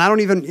job. And I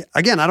don't even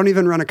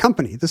run a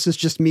company. This is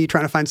just me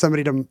trying to find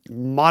somebody to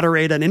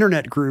moderate an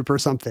internet group or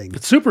something.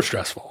 It's super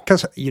stressful.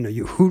 Because,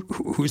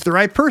 who's the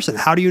right person?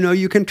 How do you know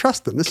you can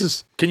trust them?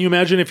 Can you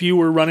imagine if you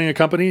were running a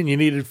company and you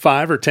needed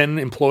 5 or 10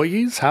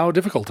 employees? How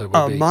difficult it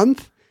would be. A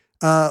month?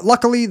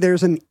 Luckily,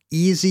 there's an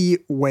easy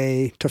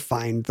way to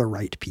find the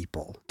right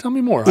people. Tell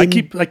me more. I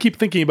keep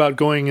thinking about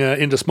going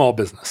into small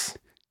business.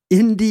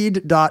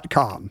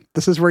 Indeed.com.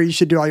 This is where you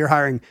should do all your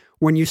hiring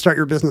when you start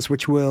your business,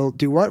 which will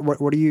do what?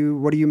 What do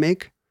you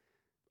make?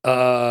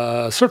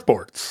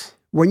 Surfboards.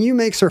 When you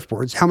make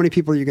surfboards, how many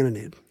people are you going to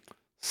need?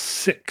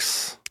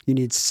 6. You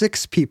need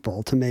 6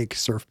 people to make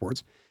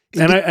surfboards.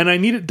 And I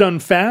need it done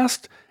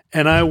fast,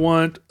 and I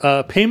want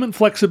payment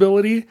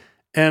flexibility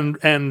and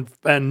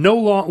no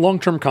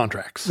long-term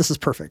contracts. This is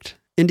perfect.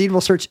 Indeed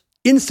will search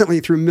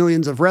instantly through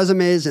millions of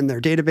resumes in their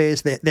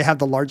database. They have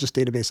the largest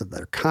database of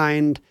their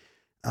kind.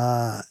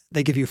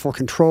 They give you full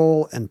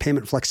control and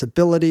payment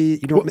flexibility.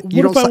 What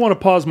if I want to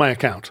pause my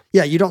account?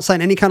 Yeah, you don't sign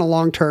any kind of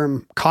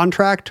long-term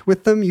contract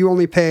with them. You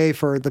only pay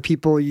for the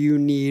people you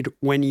need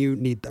when you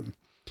need them.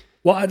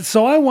 Well,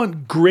 so I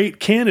want great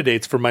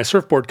candidates for my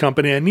surfboard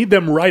company. I need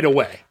them right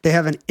away. They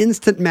have an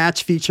instant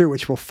match feature,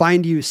 which will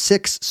find you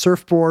 6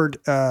 surfboard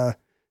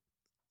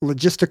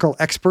logistical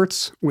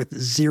experts with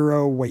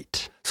 0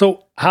 wait.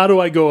 So how do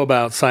I go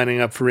about signing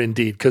up for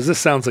Indeed? Because this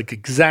sounds like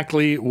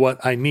exactly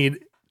what I need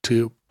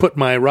to put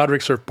my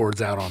Roderick surfboards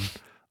out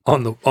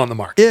on the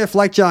market. If,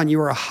 like John, you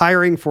are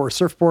hiring for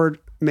surfboard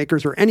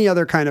makers or any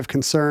other kind of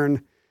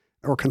concern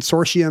or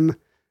consortium,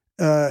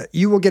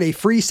 you will get a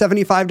free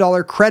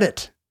 $75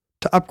 credit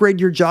to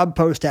upgrade your job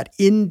post at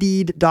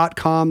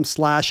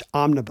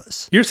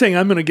Indeed.com/omnibus. You're saying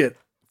I'm going to get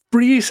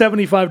free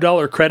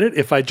 $75 credit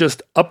if I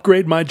just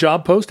upgrade my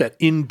job post at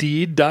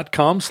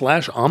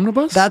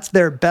Indeed.com/omnibus? That's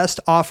their best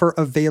offer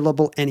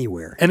available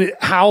anywhere. And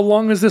how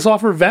long is this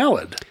offer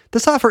valid?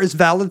 This offer is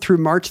valid through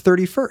March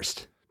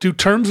 31st. Do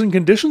terms and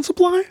conditions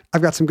apply?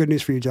 I've got some good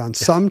news for you, John. Yes.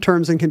 Some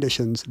terms and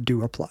conditions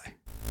do apply.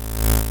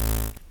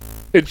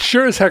 It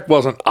sure as heck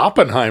wasn't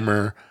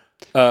Oppenheimer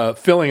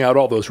filling out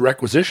all those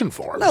requisition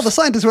forms. No, the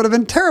scientists would have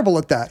been terrible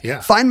at that. Yeah.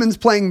 Feynman's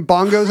playing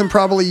bongos and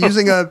probably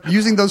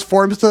using those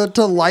forms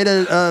to light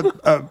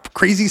a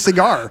crazy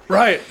cigar.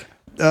 Right.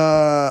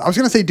 I was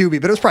going to say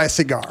doobie, but it was probably a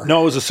cigar.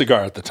 No, it was a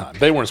cigar at the time.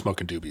 They weren't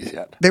smoking doobies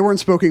yet. They weren't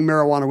smoking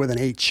marijuana with an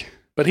H.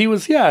 But he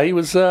was banging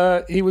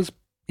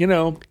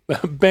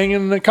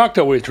the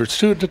cocktail waitress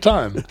 2 at a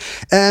time.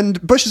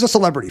 And Bush is a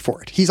celebrity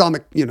for it. He's on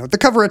the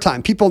cover of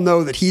Time. People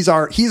know that he's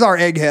our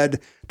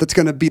egghead that's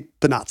going to beat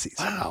the Nazis.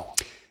 Wow.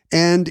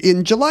 And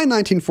in July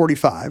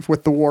 1945,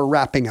 with the war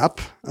wrapping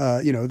up,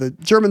 the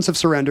Germans have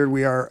surrendered.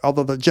 We are,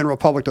 although the general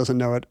public doesn't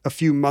know it, a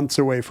few months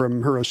away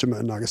from Hiroshima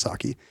and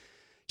Nagasaki.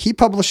 He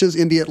publishes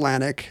in The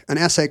Atlantic an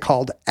essay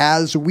called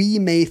As We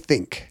May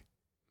Think,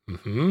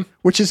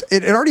 which is,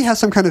 it already has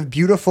some kind of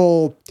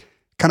beautiful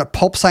kind of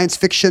pulp science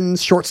fiction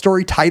short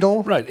story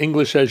title. Right.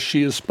 English as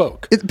she is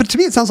spoke. But to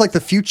me, it sounds like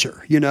the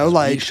future,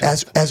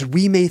 as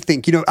we may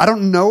think. I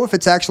don't know if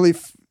it's actually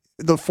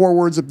the four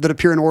words that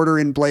appear in order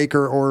in Blake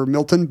or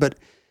Milton, but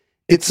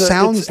it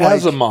sounds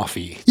like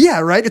Asimov-y.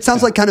 Yeah, right. It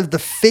sounds like kind of the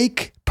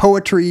fake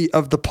poetry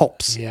of the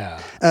pulps.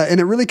 Yeah. And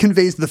it really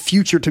conveys the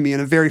future to me in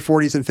a very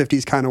 40s and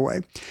 50s kind of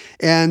way.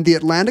 And The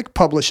Atlantic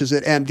publishes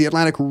it, and The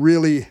Atlantic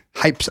really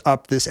hypes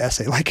up this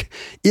essay. Like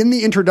in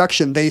the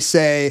introduction, they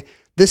say,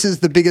 this is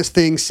the biggest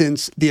thing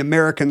since The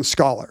American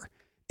Scholar,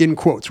 in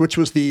quotes, which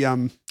was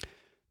the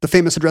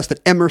famous address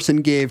that Emerson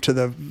gave to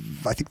the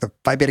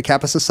Phi Beta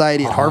Kappa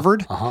Society at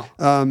Harvard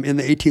in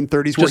the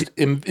 1830s. Just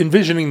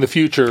envisioning the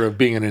future of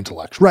being an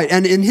intellectual. Right.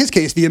 And in his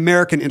case, the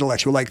American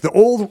intellectual, like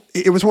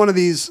it was one of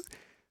these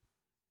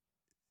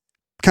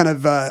kind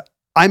of,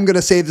 I'm going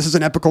to say this is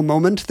an epical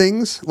moment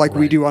things like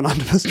we do on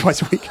Omnibus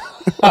twice a week,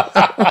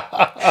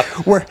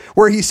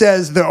 where he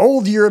says the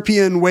old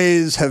European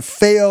ways have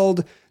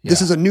failed. This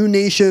is a new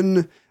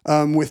nation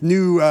with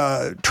new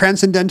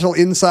transcendental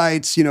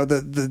insights,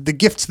 the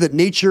gifts that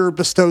nature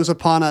bestows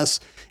upon us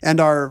and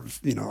our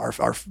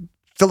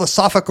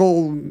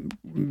philosophical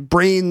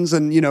brains.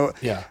 And,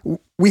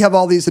 we have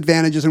all these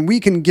advantages and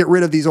we can get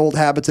rid of these old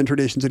habits and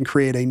traditions and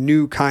create a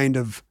new kind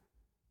of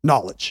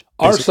knowledge.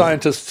 Basically. Our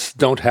scientists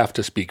don't have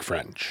to speak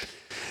French.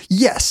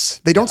 Yes,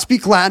 they don't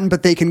speak Latin,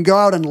 but they can go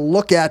out and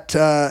look at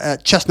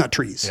chestnut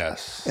trees.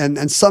 Yes,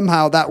 and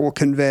somehow that will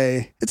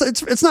convey.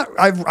 It's not.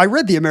 I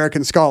read The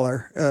American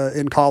Scholar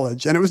in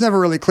college, and it was never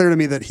really clear to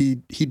me that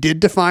he did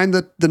define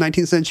the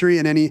 19th century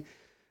in any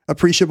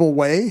appreciable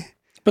way.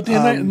 But the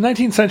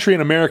 19th century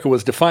in America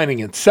was defining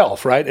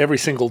itself, right? Every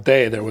single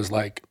day there was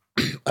like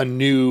a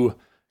new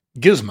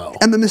gizmo,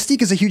 and the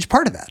mystique is a huge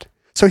part of that.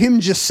 So him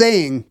just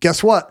saying,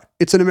 guess what?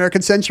 It's an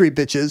American century,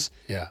 bitches.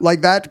 Yeah.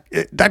 Like that,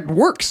 that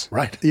works.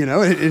 Right.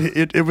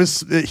 It was,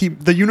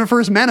 the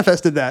universe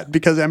manifested that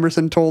because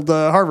Emerson told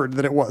Harvard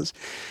that it was.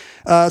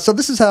 So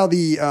this is how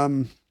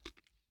the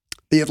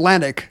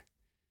Atlantic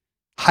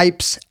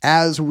hypes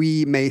As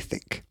We May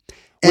Think.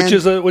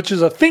 Which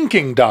is a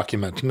thinking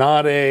document, it's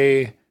not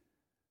an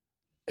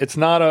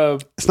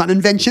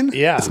invention.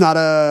 Yeah. It's not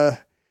a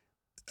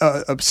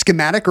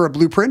schematic or a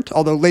blueprint,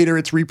 although later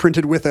it's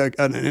reprinted with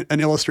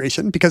an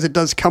illustration because it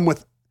does come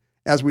with,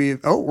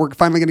 we're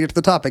finally going to get to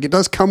the topic. It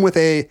does come with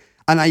an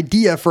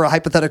idea for a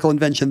hypothetical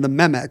invention, the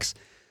Memex,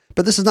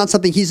 but this is not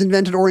something he's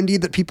invented or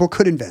indeed that people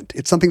could invent.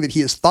 It's something that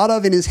he has thought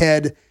of in his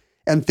head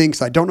and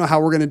thinks, I don't know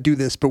how we're going to do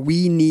this, but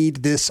we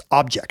need this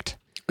object.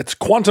 It's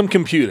quantum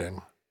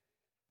computing.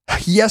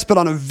 Yes, but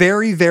on a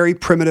very, very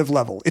primitive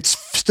level. It's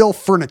still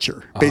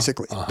furniture,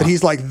 basically. But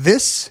he's like,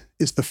 this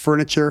is the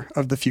furniture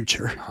of the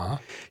future.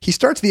 He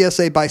starts the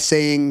essay by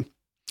saying,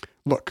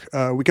 look,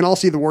 we can all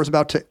see the war's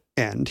about to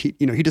end.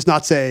 He does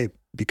not say,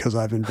 because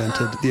I've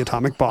invented the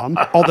atomic bomb,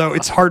 although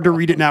it's hard to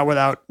read it now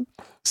without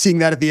seeing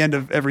that at the end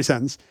of every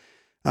sentence.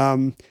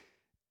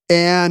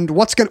 And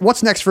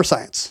what's next for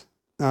science?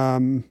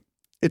 For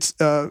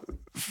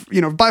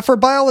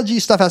biology,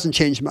 stuff hasn't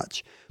changed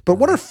much. But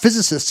what are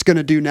physicists going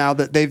to do now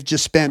that they've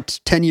just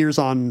spent 10 years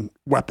on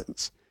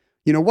weapons?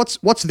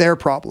 What's their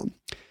problem?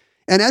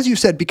 And as you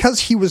said, because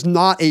he was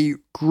not a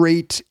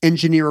great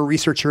engineer or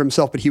researcher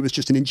himself, but he was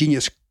just an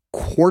ingenious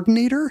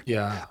coordinator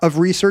of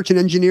research and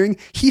engineering,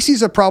 he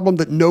sees a problem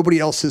that nobody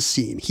else has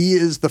seen. He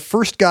is the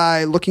first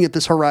guy looking at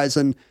this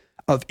horizon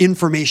of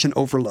information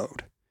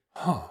overload.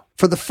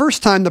 For the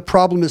first time, the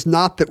problem is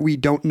not that we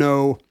don't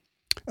know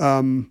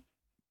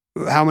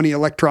how many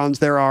electrons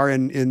there are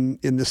in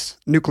this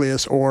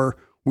nucleus, or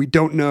we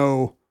don't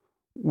know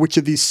which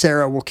of these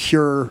sera will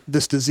cure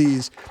this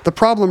disease. The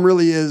problem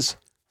really is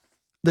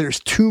there's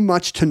too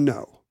much to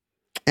know.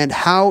 And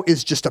how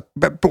is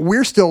but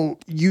we're still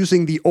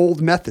using the old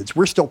methods.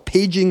 We're still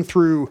paging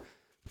through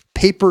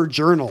paper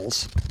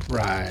journals,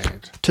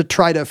 right, to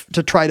try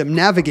to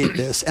navigate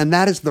this, and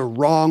that is the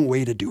wrong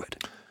way to do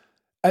it.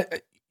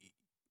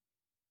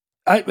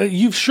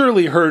 You've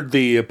surely heard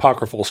the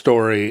apocryphal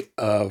story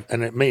of,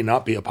 and it may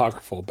not be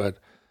apocryphal, but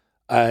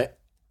I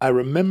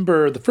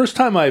remember the first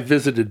time I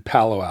visited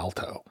Palo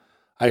Alto,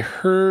 I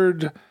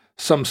heard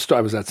I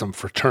was at some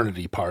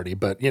fraternity party,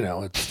 but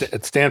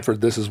at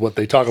Stanford, this is what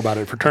they talk about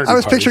at fraternity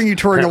parties. I was picturing you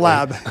touring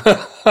apparently. A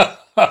lab.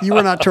 You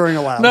were not touring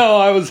a lab. No,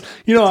 I was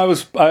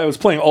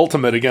playing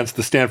Ultimate against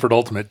the Stanford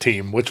Ultimate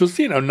team, which was,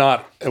 it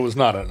was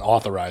not an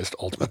authorized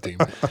Ultimate team.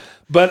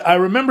 But I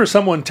remember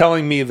someone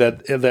telling me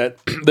that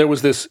there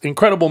was this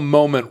incredible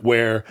moment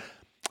where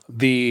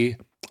the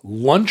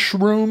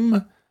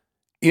lunchroom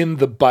in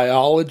the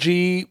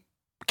biology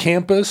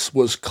campus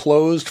was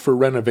closed for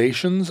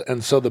renovations,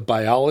 and so the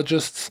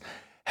biologists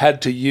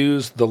had to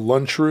use the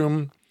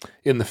lunchroom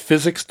in the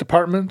physics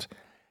department,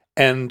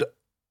 and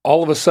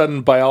all of a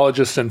sudden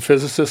biologists and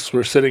physicists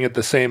were sitting at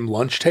the same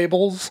lunch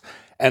tables.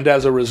 And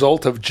as a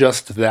result of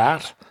just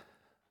that,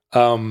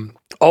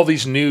 all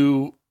these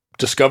new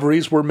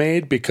discoveries were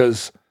made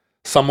because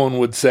someone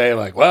would say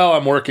like, well,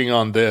 I'm working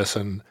on this.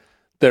 And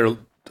the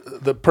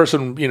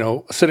person,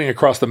 sitting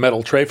across the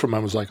metal tray from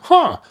him was like,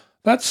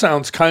 that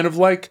sounds kind of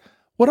like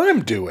what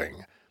I'm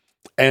doing.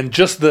 And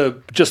just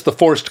the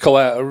forced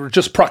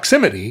just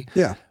proximity.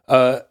 Yeah.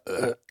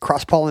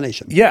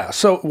 Cross-pollination. Yeah.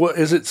 So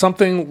is it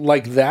something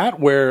like that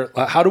where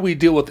how do we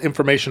deal with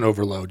information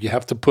overload? You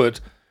have to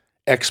put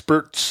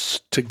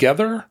experts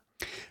together?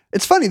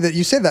 It's funny that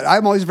you say that.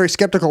 I'm always very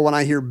skeptical when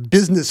I hear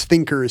business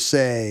thinkers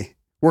say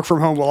work from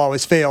home will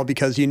always fail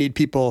because you need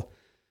people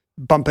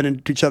bumping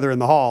into each other in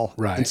the hall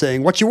and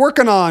saying, what you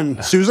working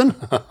on, Susan?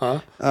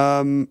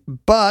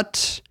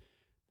 But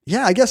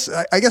yeah, I guess,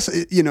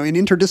 in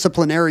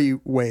interdisciplinary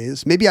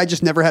ways, maybe I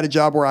just never had a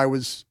job where I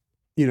was,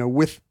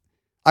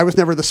 I was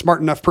never the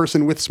smart enough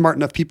person with smart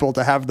enough people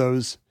to have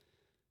those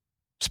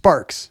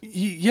sparks.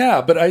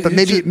 Yeah, but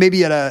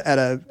maybe at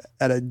a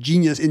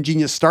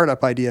ingenious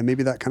startup idea,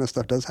 maybe that kind of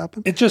stuff does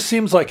happen. It just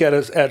seems like at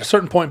a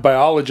certain point,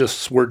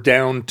 biologists were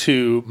down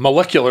to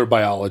molecular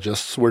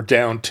biologists were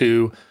down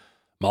to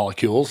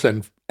molecules,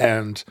 and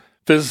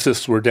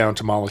physicists were down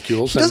to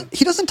molecules.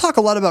 He doesn't talk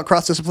a lot about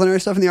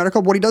cross-disciplinary stuff in the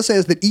article. What he does say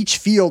is that each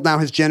field now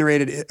has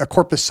generated a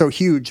corpus so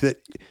huge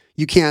that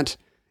you can't,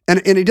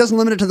 and he doesn't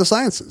limit it to the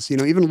sciences.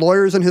 Even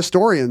lawyers and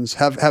historians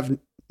have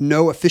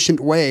no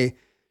efficient way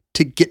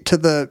to get to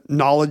the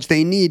knowledge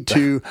they need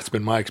to. That's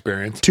been my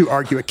experience. To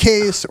argue a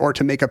case or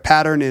to make a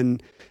pattern is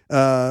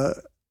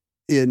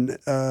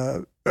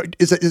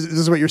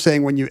this what you're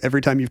saying when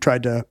every time you've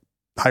tried to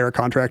hire a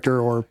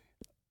contractor or?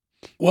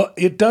 Well,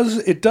 it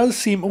does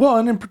seem well,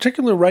 and in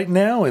particular right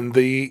now in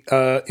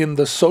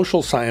the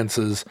social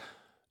sciences,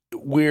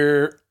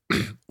 where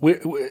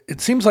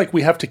it seems like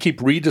we have to keep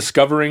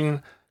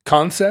rediscovering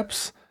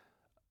concepts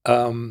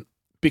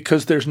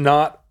because there's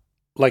not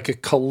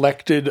like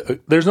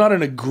there's not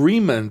an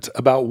agreement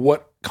about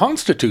what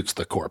constitutes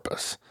the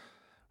corpus,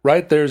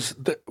 right?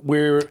 And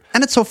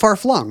it's so far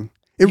flung.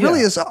 It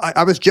really is.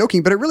 I was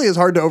joking, but it really is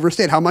hard to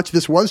overstate how much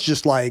this was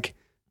just like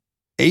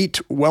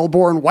 8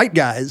 well-born white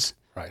guys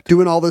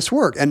doing all this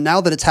work. And now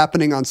that it's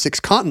happening on 6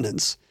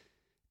 continents,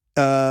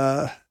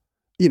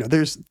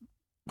 there's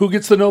who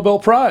gets the Nobel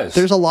Prize?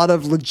 There's a lot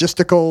of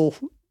logistical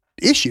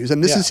issues.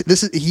 And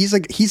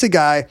he's a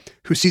guy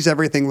who sees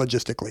everything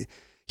logistically.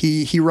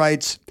 He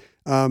writes,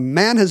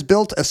 man has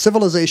built a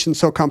civilization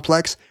so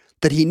complex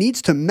that he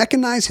needs to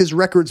mechanize his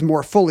records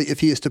more fully if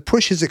he is to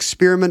push his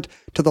experiment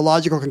to the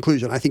logical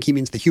conclusion. I think he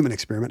means the human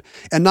experiment,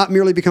 and not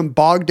merely become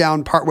bogged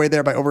down partway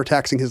there by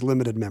overtaxing his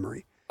limited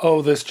memory.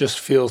 Oh, this just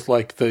feels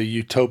like the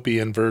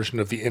utopian version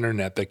of the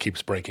internet that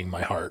keeps breaking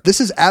my heart.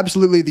 This is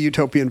absolutely the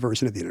utopian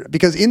version of the internet,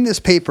 because in this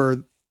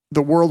paper,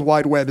 the World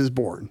Wide Web is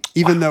born,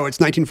 even though it's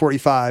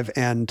 1945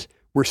 and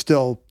we're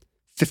still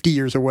 50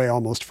 years away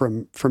almost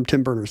from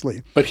Tim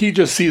Berners-Lee. But he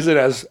just sees it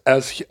as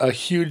a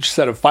huge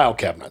set of file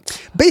cabinets.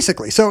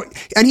 Basically. So,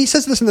 and he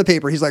says this in the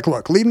paper. He's like,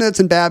 look, Leibniz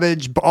and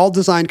Babbage all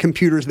designed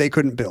computers they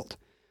couldn't build.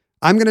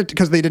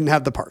 Because they didn't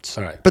have the parts.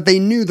 All right. But they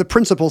knew the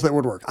principles that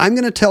would work. I'm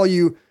going to tell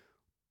you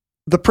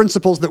the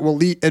principles that will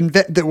lead to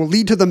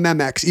the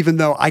Memex, even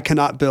though I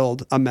cannot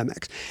build a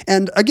Memex.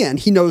 And again,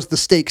 he knows the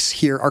stakes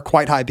here are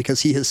quite high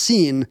because he has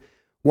seen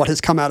what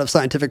has come out of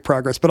scientific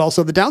progress, but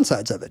also the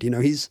downsides of it.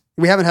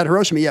 We haven't had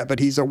Hiroshima yet, but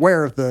he's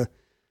aware of the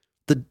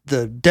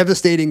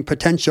devastating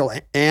potential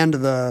and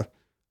the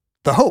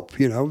hope.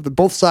 The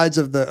both sides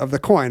of the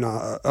coin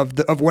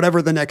of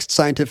whatever the next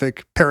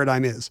scientific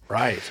paradigm is.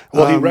 Right.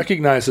 Well, he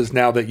recognizes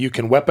now that you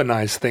can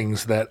weaponize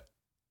things that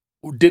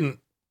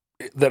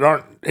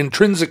aren't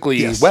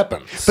intrinsically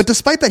weapons. But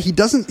despite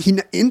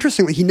that,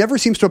 interestingly, he never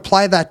seems to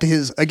apply that to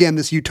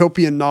this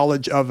utopian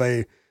knowledge of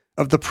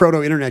the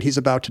proto-internet he's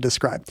about to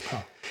describe.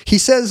 Oh. He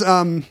says,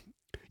 look,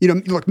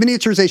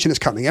 miniaturization is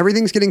coming.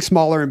 Everything's getting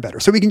smaller and better.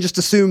 So we can just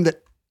assume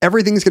that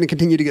everything's going to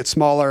continue to get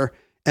smaller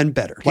and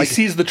better. He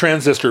sees the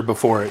transistor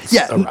before it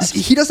arrives.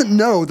 He doesn't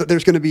know that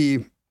there's going to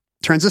be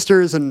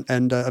transistors and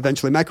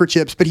eventually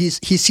microchips, but he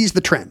sees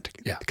the trend.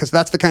 Yeah. Because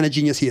that's the kind of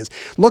genius he is.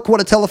 Look what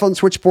a telephone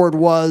switchboard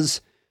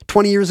was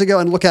 20 years ago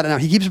and look at it now.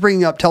 He keeps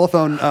bringing up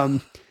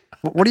telephone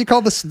what do you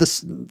call this?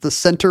 The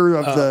center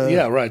of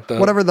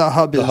whatever the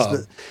hub is. Hub.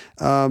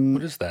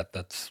 What is that?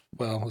 That's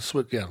the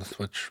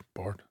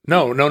switchboard.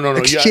 No.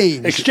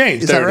 Exchange. Yeah.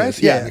 Exchange. Is there that right? It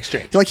is. Yeah,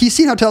 exchange. Like he's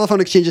seen how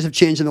telephone exchanges have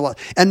changed in the lot.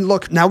 And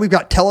look, now we've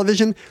got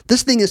television.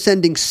 This thing is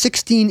sending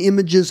 16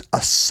 images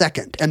a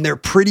second, and they're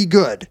pretty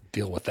good.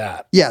 Deal with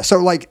that. Yeah.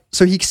 So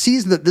he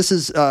sees that this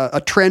is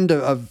a trend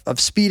of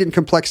speed and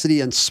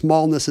complexity and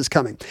smallness is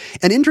coming.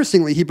 And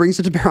interestingly, he brings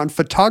it to bear on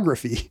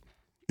photography.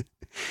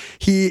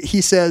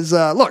 He says,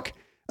 look,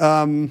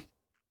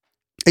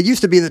 it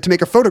used to be that to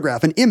make a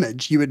photograph, an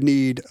image, you would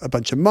need a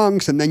bunch of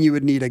monks, and then you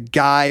would need a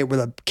guy with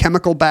a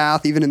chemical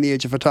bath, even in the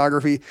age of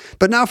photography.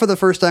 But now for the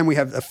first time, we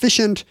have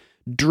efficient,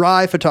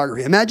 dry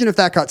photography. Imagine if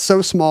that got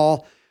so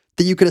small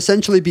that you could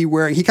essentially be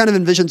wearing. He kind of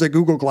envisions a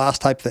Google Glass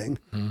type thing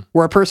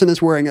where a person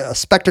is wearing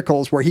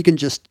spectacles where he can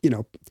just,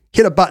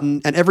 hit a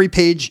button and every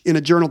page in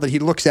a journal that he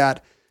looks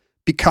at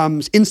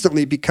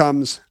instantly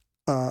becomes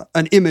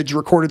an image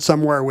recorded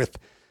somewhere with,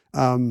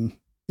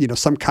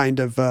 some kind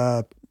of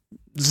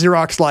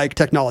Xerox-like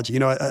technology,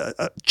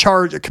 a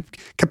charge, a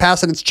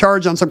capacitance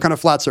charge on some kind of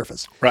flat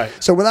surface. Right.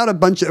 So without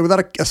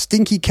a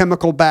stinky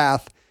chemical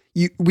bath,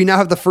 we now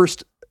have the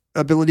first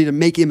ability to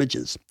make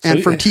images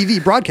and from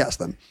TV broadcast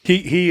them.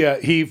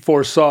 He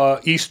foresaw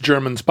East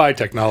German spy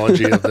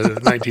technology of the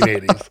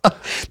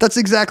 1980s. That's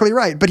exactly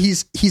right. But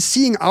he's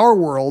seeing our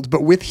world,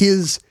 but with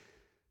his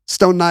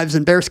stone knives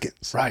and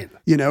bearskins. Right.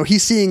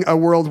 He's seeing a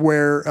world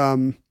where,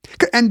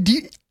 and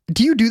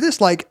do you do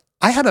this? Like,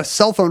 I had a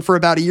cell phone for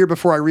about a year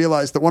before I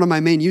realized that one of my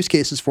main use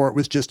cases for it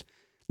was just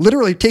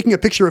literally taking a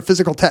picture of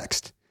physical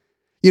text,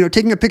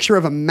 taking a picture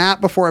of a map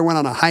before I went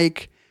on a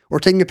hike, or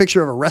taking a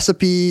picture of a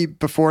recipe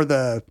before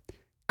the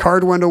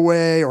card went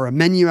away, or a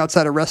menu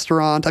outside a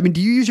restaurant. I mean,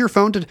 do you use your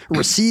phone to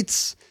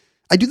receipts?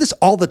 I do this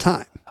all the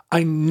time.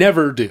 I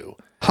never do.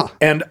 Huh.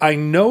 And I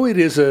know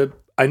it's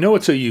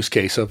a use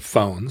case of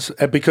phones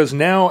because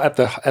now at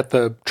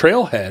the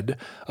trailhead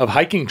of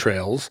hiking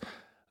trails,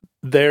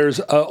 there's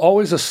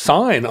always a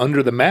sign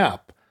under the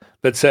map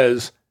that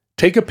says,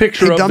 take a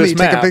picture of this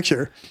map. Take a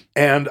picture.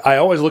 And I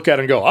always look at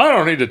it and go, I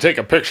don't need to take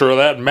a picture of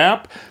that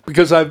map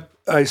because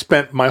I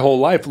spent my whole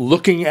life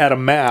looking at a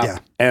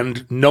map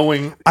and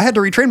knowing. I had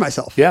to retrain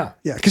myself. Yeah.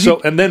 Yeah.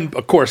 And then,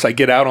 of course, I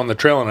get out on the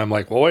trail and I'm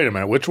like, well, wait a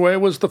minute, which way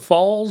was the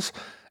falls?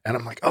 And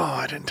I'm like, oh,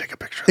 I didn't take a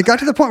picture. It got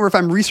to the point where if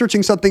I'm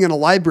researching something in a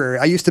library,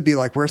 I used to be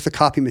like, where's the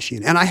copy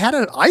machine? And I had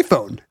an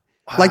iPhone.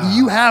 Wow. Like,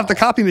 you have the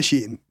copy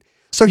machine.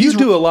 So you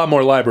do a lot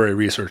more library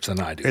research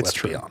than I do, let's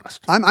be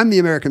honest. I'm the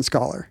American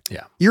scholar.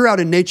 Yeah. You're out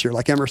in nature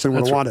like Emerson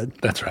would have wanted.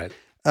 That's right.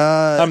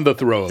 I'm the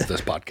Thoreau of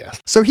this podcast.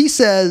 So he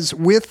says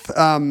with,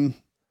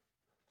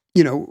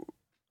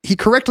 he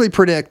correctly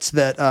predicts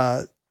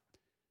that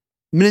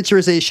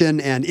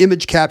miniaturization and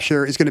image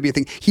capture is going to be a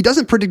thing. He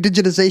doesn't predict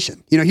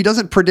digitization. He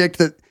doesn't predict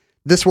that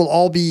this will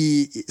all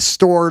be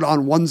stored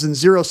on ones and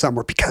zeros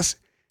somewhere because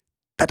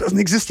that doesn't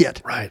exist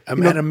yet. Right. I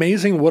mean,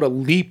 amazing what a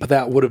leap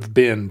that would have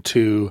been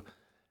to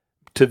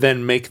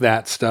then make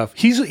that stuff.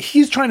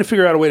 He's trying to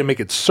figure out a way to make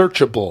it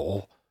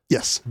searchable.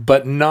 Yes.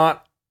 But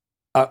not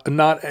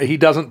he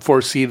doesn't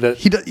foresee that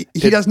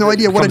he has no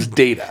idea what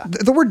data.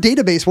 The word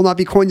database will not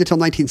be coined until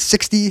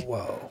 1960.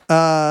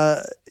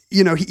 Whoa.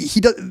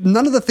 He does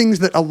none of the things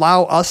that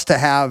allow us to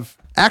have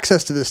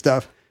access to this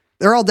stuff.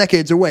 They're all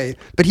decades away,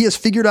 but he has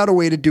figured out a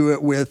way to do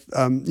it with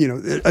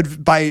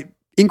by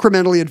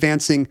incrementally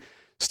advancing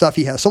stuff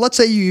he has. So let's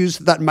say you use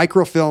that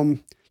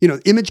microfilm,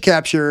 image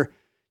capture.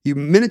 You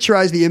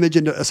miniaturize the image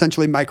into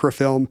essentially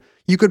microfilm.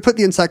 You could put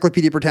the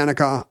Encyclopedia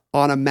Britannica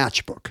on a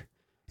matchbook.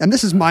 And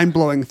this is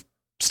mind-blowing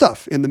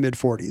stuff in the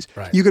mid-40s.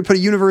 Right. You could put a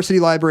university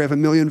library of 1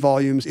 million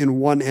volumes in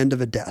one end of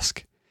a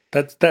desk.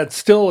 That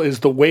still is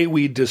the way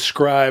we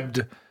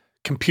described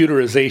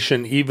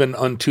computerization even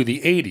unto the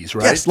 80s,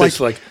 right? Yes,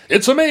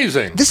 it's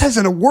amazing. This has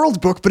a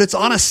world book, but it's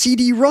on a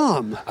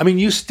CD-ROM. I mean,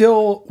 we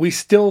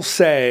still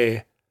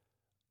say,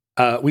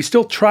 we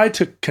still try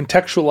to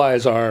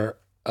contextualize our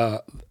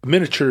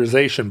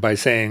miniaturization by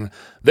saying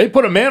they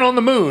put a man on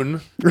the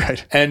moon,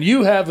 right? And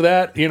you have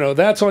that,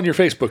 that's on your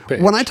Facebook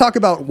page. When I talk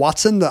about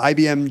Watson, the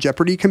IBM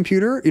Jeopardy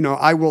computer,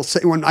 I will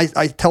say when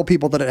I tell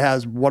people that it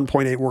has 18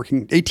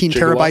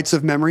 terabytes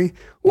of memory,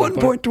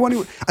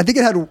 1.20, I think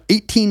it had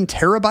 18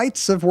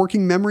 terabytes of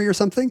working memory or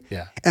something.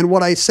 Yeah. And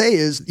what I say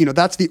is,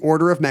 that's the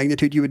order of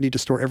magnitude you would need to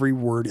store every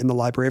word in the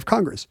Library of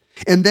Congress.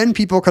 And then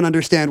people can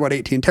understand what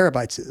 18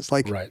 terabytes is.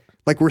 Right.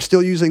 Like we're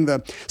still using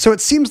so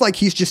it seems like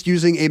he's just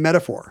using a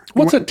metaphor.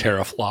 What's a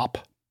teraflop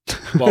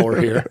while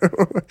we're here?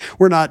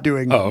 We're not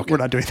doing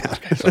that.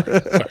 Okay,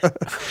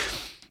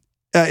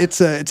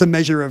 sorry. It's a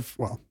measure of,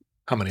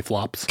 how many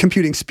flops?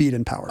 Computing speed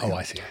and power. Oh, yeah.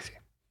 I see.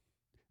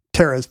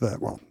 Tera is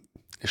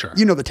sure.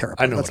 The tera.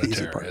 I know That's what the a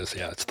easy tera part. is.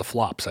 Yeah, it's the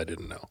flops I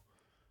didn't know.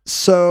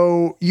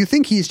 So you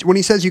think when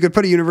he says you could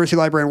put a university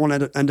library on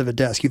one end of a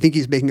desk, you think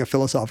he's making a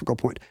philosophical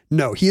point.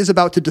 No, he is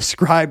about to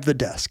describe the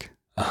desk.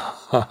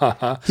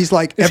 He's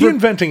like, is he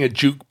inventing a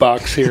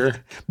jukebox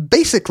here?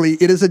 Basically,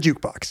 it is a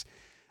jukebox.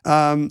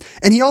 And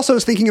he also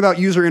is thinking about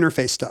user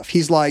interface stuff.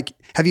 He's like,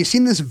 have you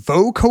seen this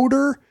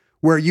vocoder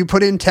where you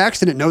put in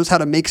text and it knows how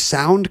to make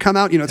sound come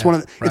out? It's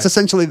it's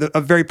essentially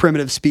a very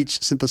primitive speech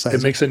synthesizer.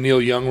 It makes a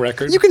Neil Young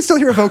record. You can still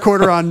hear a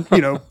vocoder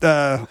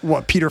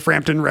on, Peter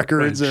Frampton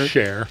records or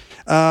Cher.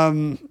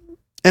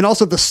 And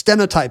also the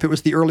stenotype. It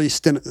was the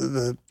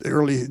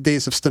early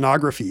days of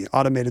stenography,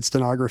 automated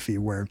stenography,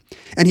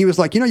 and he was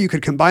like, you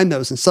could combine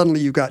those and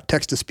suddenly you've got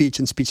text to speech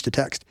and speech to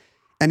text.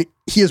 And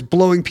he is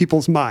blowing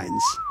people's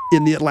minds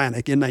in the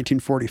Atlantic in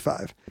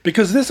 1945.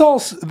 Because this all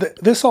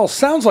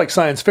sounds like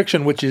science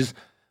fiction, which is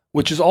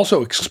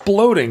also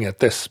exploding at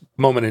this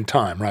moment in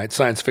time, right?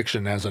 Science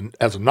fiction as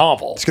a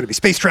novel. It's going to be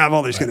space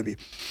travel. There's going to be,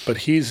 but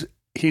he's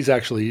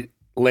actually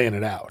laying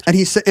it out. And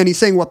he's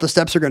saying what the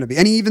steps are going to be.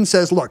 And he even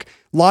says, look,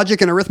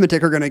 logic and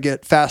arithmetic are going to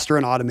get faster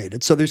and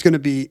automated. So there's going to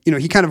be,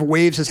 he kind of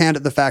waves his hand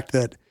at the fact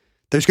that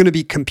there's going to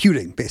be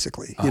computing,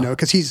 basically,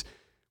 because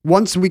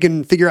once we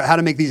can figure out how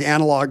to make these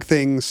analog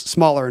things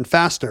smaller and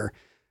faster,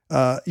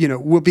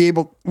 we'll be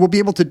able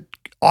to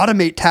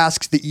automate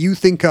tasks that you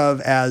think of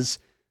as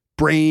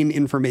brain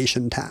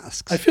information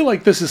tasks. I feel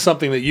like this is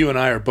something that you and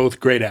I are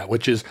both great at,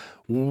 which is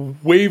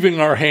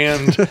waving our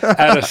hand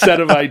at a set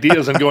of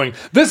ideas and going,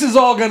 this is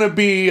all going to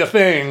be a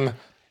thing.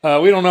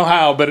 We don't know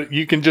how, but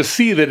you can just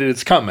see that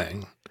it's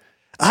coming.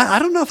 I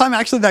don't know if I'm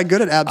actually that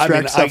good at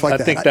abstract stuff like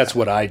that. I think that's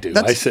what I do.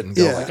 I sit and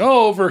go like,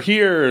 over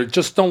here,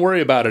 just don't worry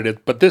about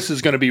it. But this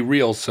is going to be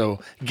real, so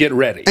get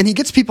ready. And he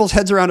gets people's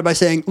heads around it by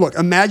saying, look,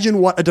 imagine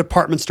what a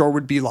department store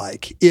would be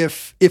like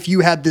if you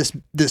had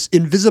this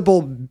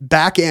invisible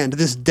back end,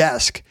 this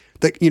desk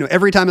that,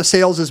 every time a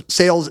sale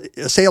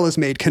is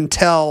made can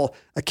tell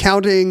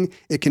accounting,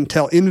 it can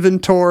tell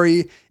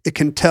inventory, it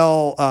can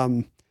tell,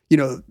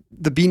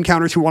 the bean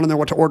counters who want to know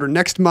what to order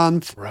next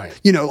month. Right.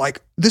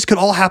 Like this could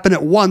all happen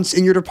at once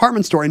in your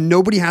department store and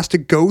nobody has to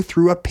go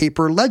through a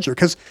paper ledger.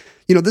 Because,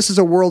 this is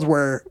a world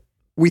where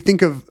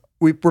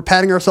we're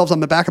patting ourselves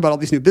on the back about all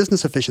these new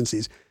business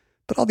efficiencies,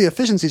 but all the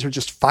efficiencies are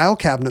just file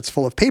cabinets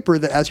full of paper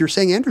that, as you're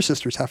saying, Andrew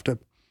sisters have to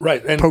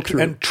poke through.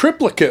 And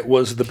triplicate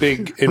was the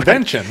big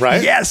invention,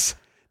 right? Yes.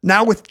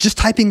 Now with just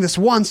typing this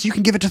once, you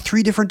can give it to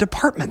 3 different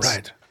departments.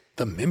 Right.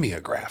 The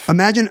mimeograph.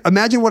 Imagine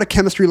what a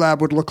chemistry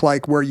lab would look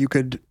like where you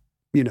could,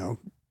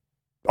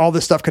 all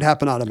this stuff could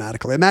happen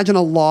automatically. Imagine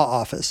a law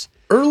office.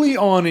 Early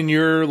on in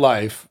your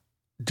life,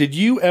 did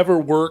you ever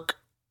work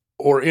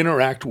or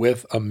interact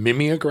with a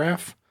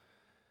mimeograph?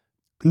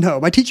 No,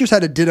 my teachers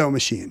had a ditto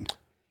machine.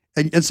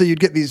 And so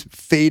you'd get these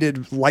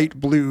faded light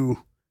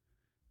blue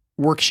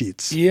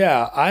worksheets.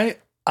 Yeah, I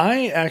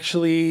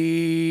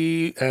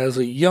actually, as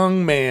a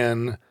young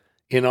man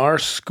in our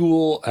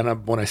school,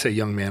 and when I say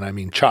young man, I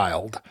mean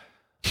child,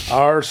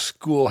 our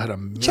school had a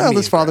mimeograph. Child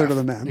is father to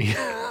the man.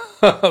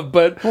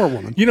 But, or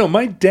woman.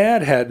 My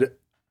dad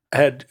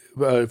had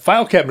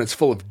file cabinets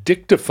full of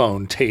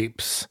dictaphone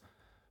tapes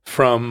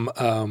from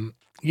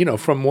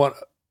what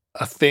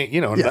a thing,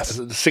 in the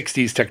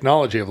 60s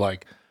technology of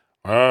like,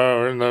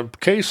 in the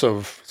case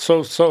of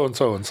so and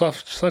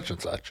such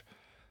and such.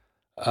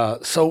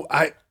 So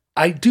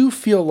I do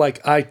feel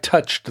like I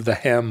touched the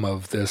hem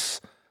of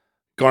this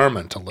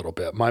garment a little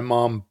bit. My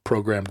mom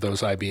programmed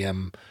those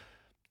IBM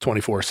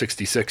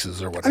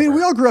 2466s or whatever. I mean,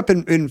 we all grew up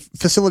in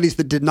facilities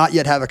that did not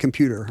yet have a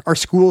computer. Our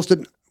schools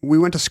didn't. We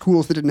went to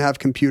schools that didn't have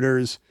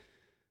computers.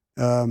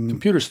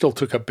 Computers still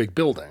took up big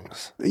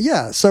buildings.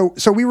 Yeah. So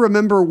we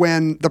remember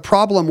when the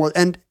problem was,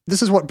 and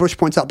this is what Bush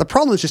points out, the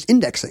problem is just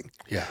indexing.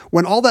 Yeah.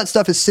 When all that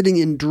stuff is sitting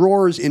in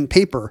drawers in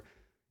paper,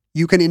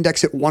 you can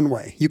index it one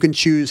way. You can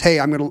choose, hey,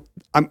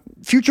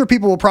 future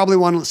people will probably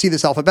want to see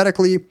this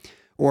alphabetically,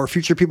 or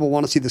future people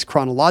want to see this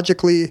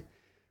chronologically.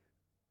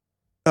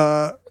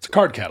 It's a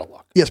card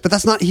catalog. Yes, but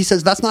he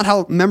says that's not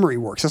how memory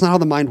works. That's not how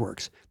the mind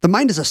works. The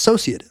mind is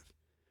associative.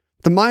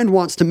 The mind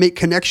wants to make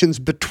connections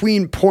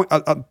between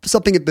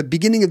something at the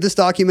beginning of this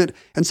document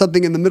and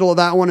something in the middle of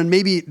that one, and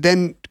maybe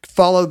then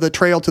follow the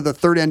trail to the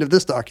third end of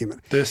this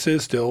document. This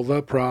is still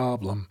the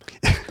problem.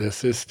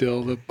 It's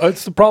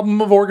the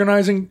problem of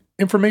organizing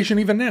information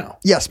even now.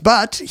 Yes,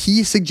 but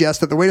he suggests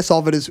that the way to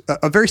solve it is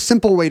a very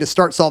simple way to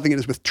start solving it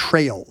is with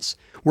trails,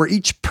 where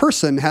each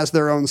person has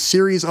their own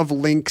series of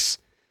links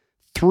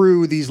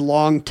through these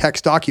long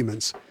text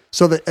documents,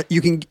 so that you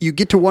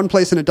get to one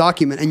place in a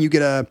document and you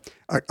get a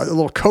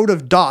little code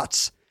of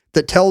dots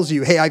that tells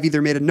you, hey, I've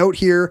either made a note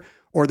here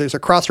or there's a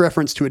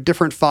cross-reference to a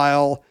different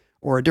file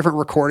or a different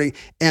recording.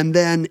 And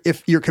then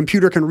if your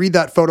computer can read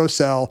that photo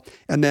cell,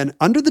 and then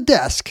under the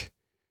desk,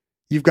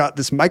 you've got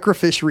this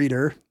microfiche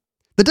reader.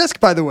 The desk,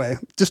 by the way,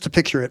 just to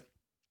picture it,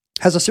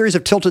 has a series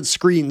of tilted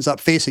screens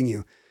up facing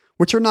you,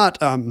 which are not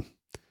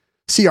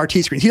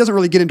CRT screens. He doesn't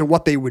really get into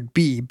what they would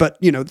be, but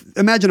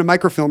imagine a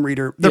microfilm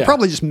reader. They're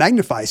probably just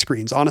magnify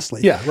screens,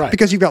 honestly. Yeah, right.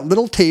 Because you've got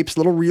little tapes,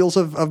 little reels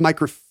of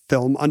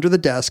microfilm under the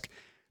desk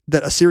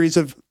that a series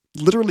of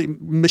literally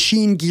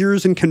machine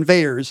gears and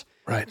conveyors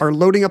are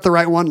loading up the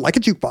right one, like a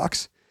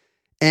jukebox.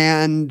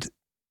 And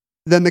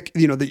then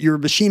your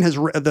machine has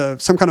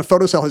some kind of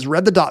photocell has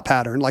read the dot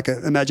pattern, like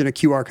imagine a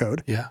QR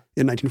code. Yeah.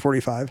 In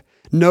 1945,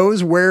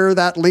 knows where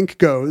that link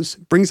goes,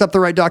 brings up the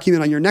right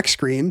document on your next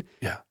screen.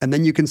 Yeah. And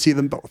then you can see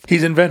them both.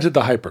 He's invented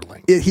the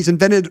hyperlink. He's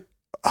invented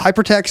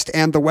hypertext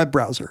and the web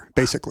browser,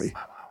 basically,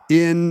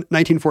 in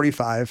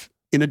 1945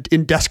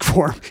 in desk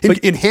form,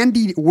 in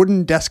handy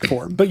wooden desk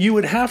form. But you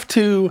would have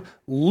to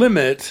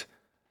limit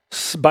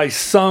by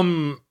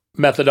some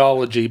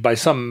methodology, by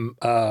some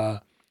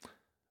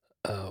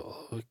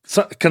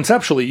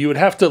conceptually, you would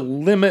have to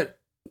limit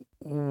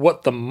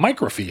what the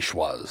microfiche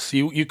was.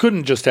 You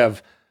couldn't just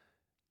have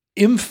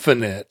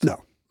infinite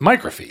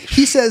microfiche.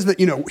 He says that,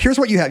 here's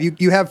what you have.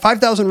 You have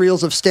 5,000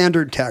 reels of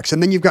standard text,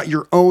 and then you've got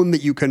your own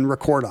that you can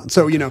record on.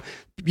 So,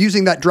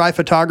 using that dry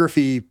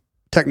photography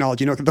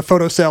technology, the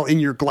photocell in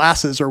your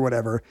glasses or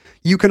whatever.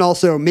 You can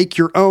also make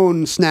your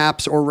own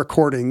snaps or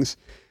recordings.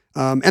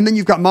 And then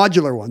you've got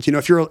modular ones.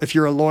 If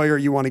you're a lawyer,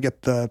 you want to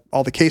get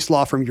all the case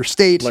law from your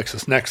state.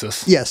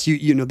 LexisNexis. Yes,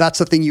 that's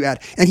the thing you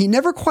add. And he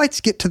never quite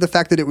get to the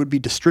fact that it would be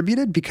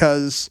distributed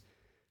because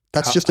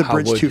that's just a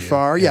bridge too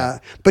far. Yeah.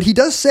 But he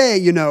does say,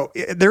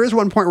 there is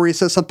one point where he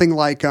says something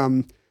like,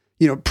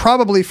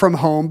 probably from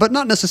home, but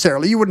not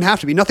necessarily. You wouldn't have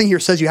to be. Nothing here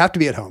says you have to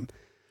be at home.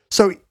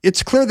 So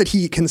it's clear that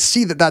he can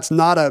see that that's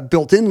not a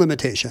built-in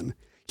limitation.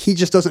 He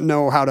just doesn't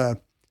know how to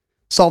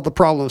solve the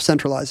problem of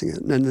centralizing it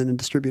and then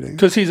distributing it.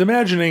 Because he's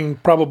imagining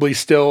probably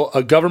still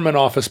a government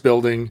office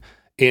building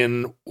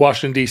in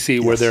Washington,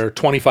 D.C., where there are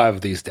 25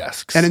 of these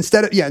desks. And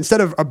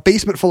instead of a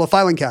basement full of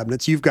filing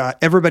cabinets, you've got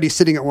everybody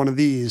sitting at one of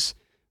these,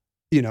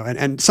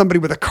 and somebody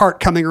with a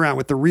cart coming around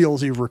with the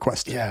reels you've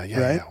requested.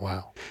 Yeah,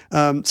 wow.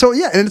 And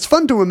it's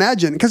fun to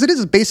imagine, because it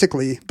is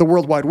basically the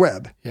World Wide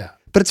Web. Yeah.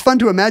 But it's fun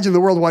to imagine the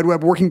World Wide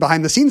Web working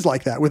behind the scenes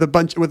like that with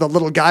a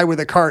little guy with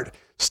a cart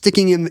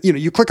sticking in,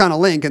 you click on a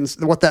link, and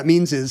what that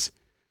means is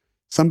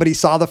somebody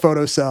saw the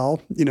photocell,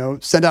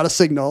 send out a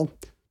signal.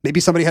 Maybe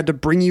somebody had to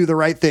bring you the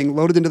right thing,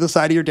 load it into the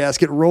side of your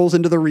desk. It rolls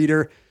into the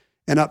reader,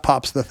 and up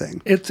pops the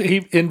thing.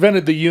 He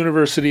invented the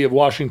University of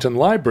Washington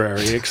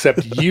Library,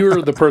 except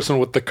you're the person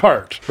with the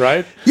cart,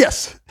 right?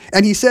 Yes.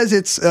 And he says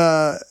it's,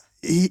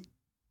 he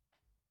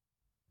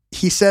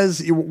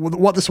says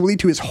what this will lead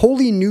to is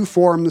wholly new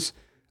forms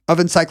of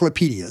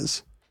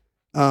encyclopedias,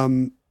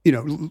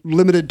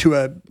 limited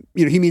to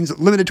he means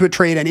limited to a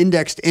trade and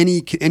indexed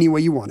any way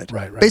you want it.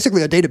 Right.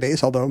 Basically a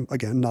database, although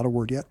again, not a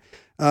word yet.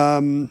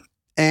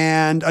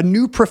 And a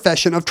new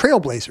profession of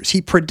trailblazers.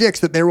 He predicts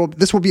that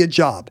this will be a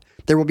job.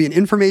 There will be an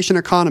information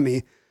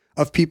economy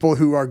of people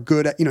who are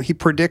good at, he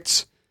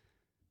predicts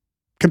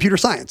computer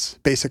science,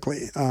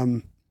 basically.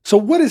 So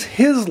what is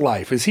his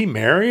life? Is he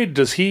married?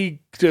 Does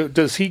he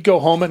go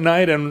home at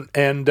night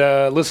and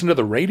listen to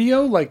the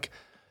radio? Like,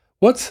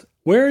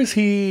 where is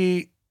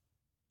he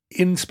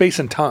in space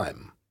and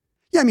time?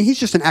 Yeah, I mean, he's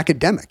just an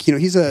academic.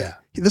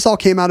 This all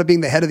came out of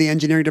being the head of the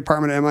engineering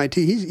department at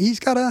MIT. He's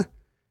got a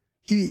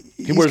he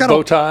wears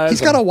bow ties.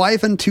 He's got a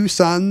wife and 2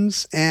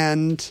 sons,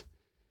 and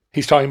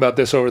he's talking about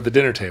this over the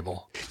dinner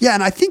table. Yeah,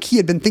 and I think he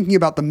had been thinking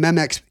about the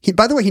Memex.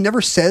 By the way, he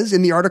never says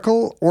in the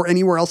article or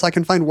anywhere else I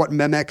can find what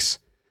Memex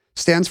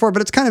stands for,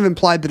 but it's kind of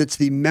implied that it's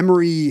the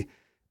memory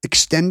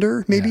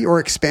extender, maybe,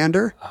 or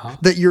expander.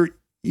 That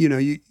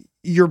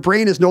your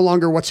brain is no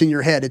longer what's in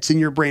your head; it's in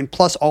your brain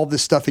plus all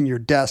this stuff in your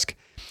desk.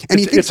 And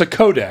it's a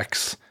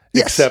codex,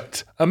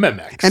 except a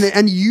Memex,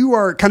 and you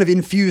are kind of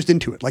infused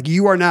into it. Like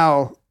you are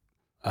now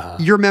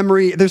your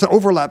memory. There's an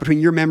overlap between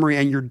your memory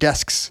and your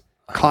desk's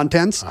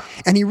contents,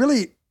 and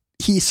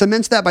he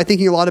cements that by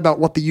thinking a lot about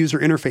what the user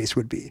interface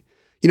would be.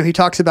 He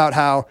talks about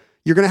how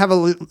you're going to have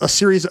a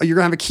series. You're going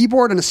to have a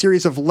keyboard and a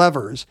series of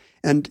levers,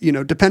 and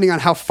depending on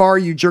how far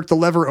you jerk the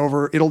lever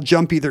over, it'll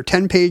jump either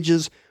 10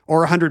 pages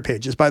or 100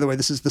 pages. By the way,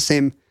 this is the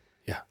same.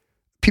 Yeah,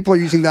 people are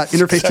using that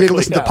interface today to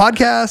listen to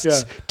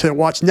podcasts, to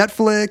watch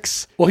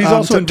Netflix. Well, he's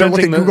also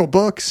inventing look at Google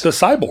Books, the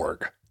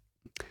cyborg.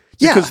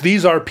 Yeah, because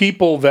these are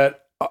people that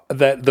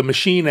the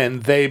machine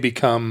and they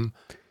become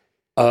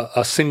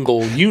a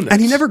single unit,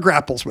 and he never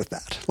grapples with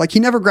that. Like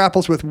he never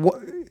grapples with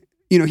what.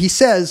 He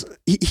says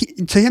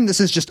to him,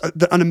 this is just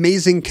an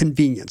amazing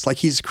convenience. Like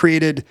he's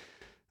created,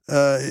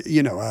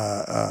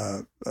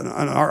 an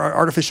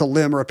artificial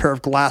limb or a pair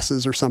of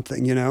glasses or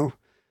something,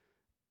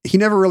 He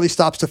never really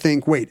stops to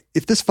think, wait,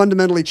 if this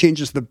fundamentally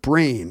changes the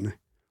brain,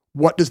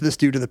 what does this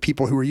do to the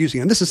people who are using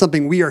it? And this is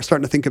something we are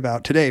starting to think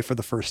about today for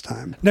the first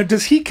time. Now,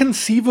 does he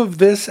conceive of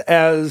this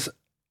as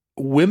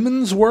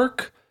women's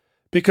work?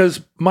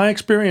 Because my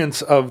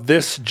experience of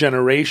this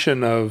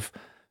generation of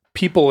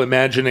people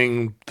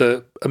imagining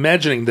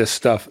this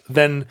stuff,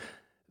 then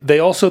they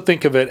also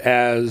think of it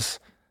as,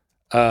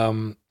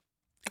 at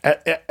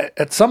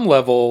some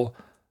level,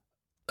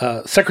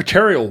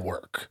 secretarial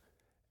work,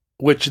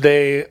 which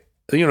the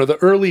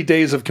early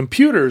days of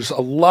computers,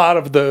 a lot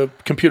of the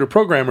computer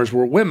programmers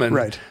were women,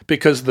 right?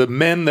 Because the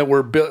men that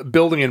were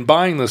building and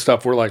buying this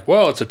stuff were like,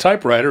 well, it's a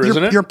typewriter,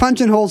 isn't it? You're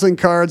punching holes in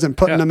cards and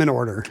putting them in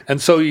order. And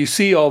so you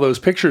see all those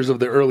pictures of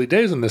the early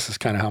days, and this is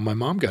kind of how my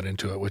mom got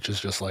into it, which is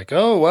just like,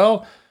 oh,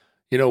 well,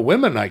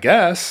 women, I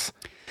guess.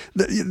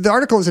 The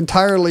article is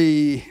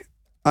entirely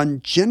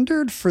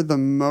ungendered for the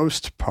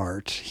most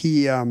part.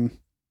 He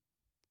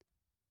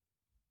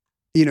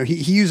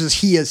uses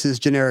he as his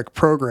generic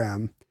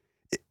program.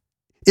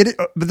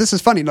 But this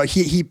is funny. Like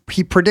he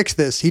predicts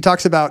this. He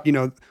talks about,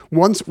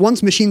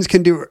 once machines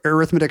can do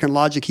arithmetic and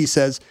logic, he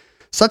says,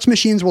 such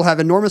machines will have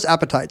enormous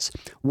appetites.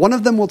 One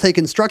of them will take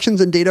instructions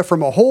and data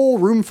from a whole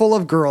room full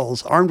of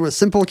girls armed with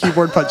simple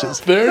keyboard punches.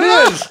 There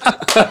it is.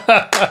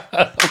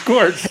 Of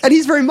course. And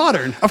he's very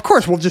modern. Of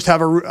course, we'll just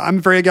have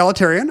I'm very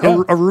egalitarian.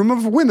 Yeah. A room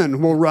of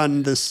women will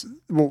run this,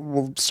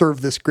 will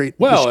serve this great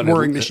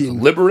whirring machine.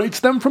 It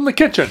liberates them from the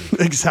kitchen.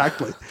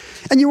 Exactly.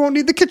 And you won't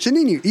need the kitchen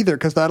either,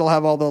 because that'll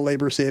have all the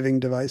labor-saving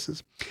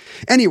devices.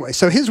 Anyway,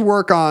 so his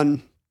work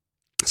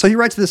so he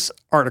writes this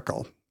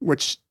article,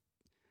 which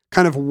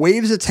kind of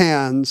waves its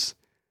hands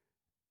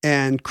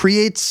and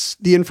creates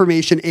the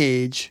information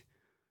age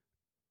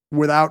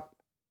without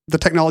the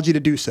technology to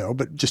do so,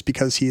 but just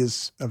because he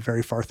is a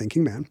very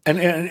far-thinking man. And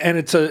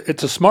it's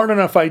a smart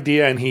enough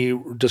idea, and he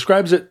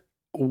describes it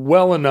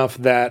well enough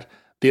that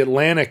the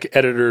Atlantic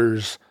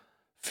editors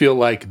feel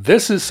like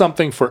this is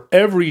something for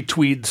every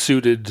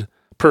tweed-suited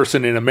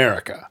person in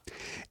America.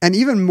 And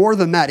even more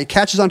than that, it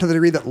catches on to the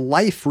degree that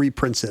Life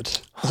reprints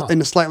it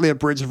in a slightly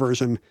abridged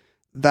version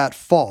that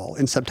fall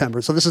in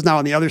September. So this is now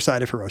on the other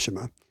side of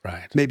Hiroshima.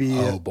 Right. Maybe.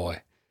 Oh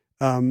boy.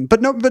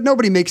 But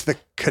nobody makes the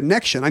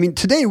connection. I mean,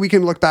 today we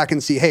can look back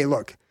and see, hey,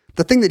 look,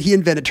 the thing that he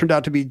invented turned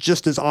out to be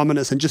just as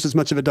ominous and just as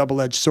much of a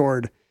double-edged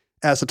sword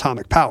as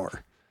atomic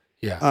power.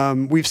 Yeah.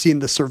 We've seen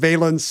the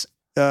surveillance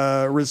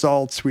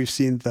results. We've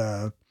seen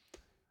the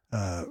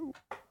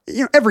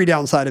every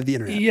downside of the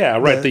internet. Yeah,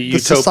 right. The utopia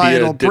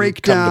societal didn't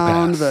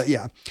breakdown. come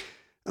to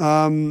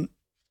pass.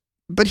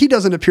 But he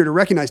doesn't appear to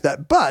recognize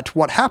that. But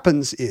what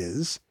happens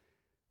is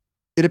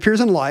it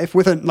appears in Life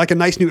with a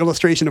nice new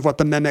illustration of what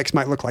the Memex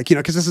might look like.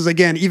 Because this is,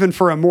 again, even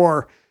for a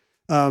more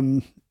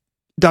dumbed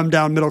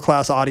down middle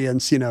class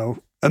audience.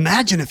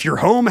 Imagine if your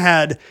home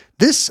had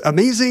this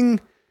amazing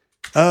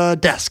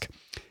desk.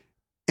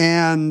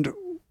 And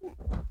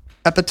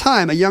at the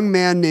time, a young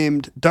man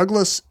named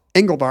Douglas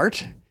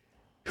Engelbart,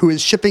 who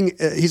is shipping,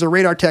 he's a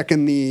radar tech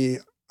in the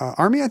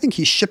Army. I think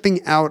he's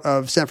shipping out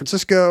of San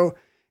Francisco.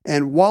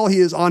 And while he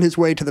is on his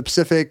way to the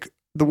Pacific,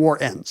 the war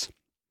ends.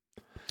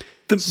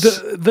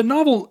 The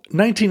novel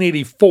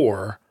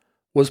 1984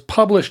 was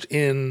published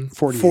in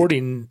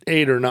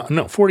 48 or not?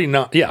 No,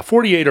 49. Yeah,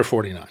 48 or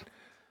 49.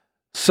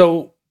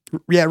 So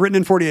yeah, written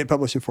in 48,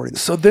 published in 49.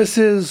 So this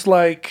is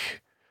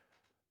like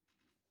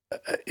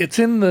it's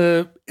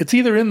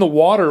either in the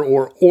water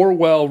or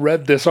Orwell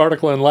read this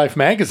article in Life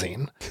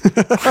magazine.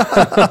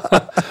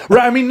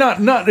 Right? I mean,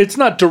 it's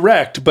not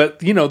direct,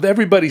 but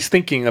everybody's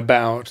thinking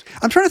about.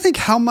 I'm trying to think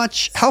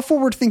how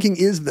forward thinking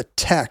is the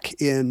tech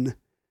in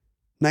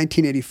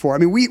 1984. I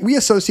mean, we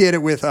associate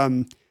it with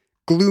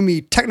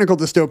gloomy technical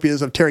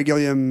dystopias of Terry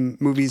Gilliam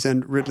movies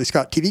and Ridley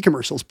Scott TV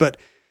commercials, but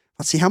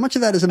let's see how much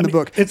of that is in the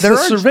book. It's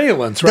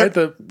surveillance, right?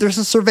 There's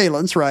a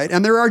surveillance, right?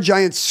 And there are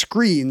giant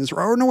screens.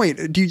 Oh no, wait.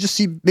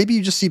 Maybe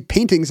you just see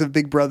paintings of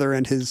Big Brother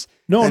and his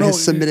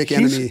Semitic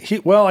enemy?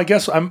 Well, I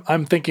guess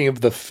I'm thinking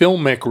of the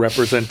filmic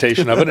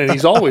representation of it, and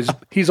he's always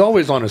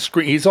on a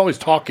screen. He's always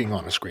talking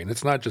on a screen.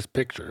 It's not just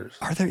pictures.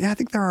 Are there? Yeah, I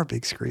think there are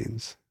big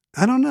screens.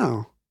 I don't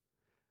know.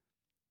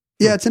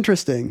 Yeah, it's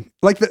interesting.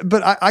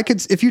 But I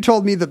could, if you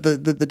told me that the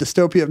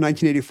dystopia of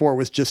 1984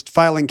 was just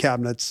filing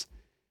cabinets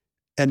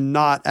and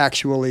not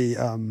actually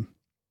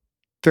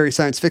very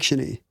science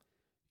fiction-y.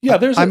 Yeah,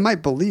 I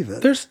might believe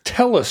it. There's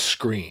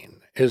telescreen.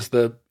 Is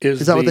that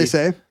what they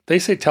say? They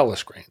say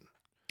telescreen.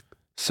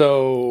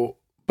 So,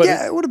 but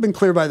yeah, it would have been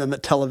clear by then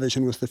that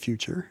television was the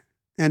future,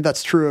 and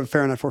that's true of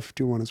Fahrenheit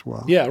 451 as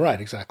well. Yeah,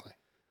 right, exactly.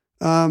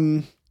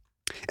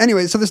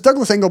 Anyway, so this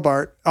Douglas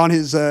Engelbart on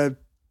his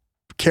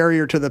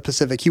carrier to the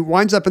Pacific, he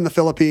winds up in the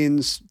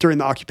Philippines during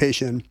the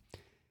occupation,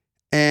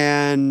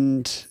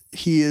 and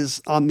he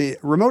is on the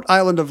remote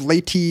island of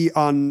Leyte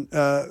on,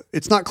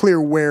 it's not clear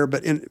where,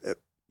 but in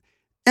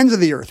ends of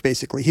the earth,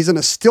 basically. He's in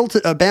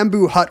a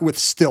bamboo hut with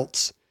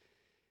stilts.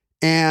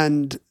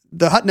 And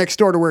the hut next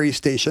door to where he's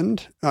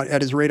stationed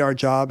at his radar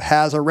job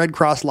has a Red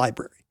Cross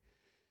library.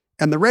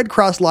 And the Red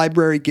Cross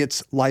library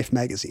gets Life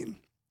magazine.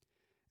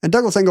 And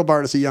Douglas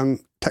Engelbart is a young,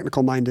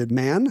 technical-minded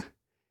man.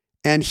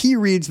 And he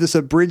reads this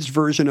abridged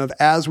version of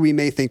As We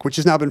May Think, which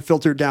has now been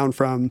filtered down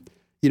from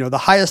the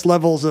highest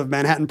levels of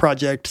Manhattan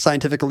Project,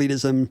 scientific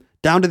elitism,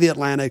 down to the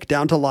Atlantic,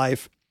 down to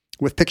Life,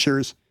 with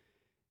pictures.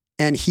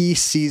 And he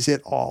sees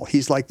it all.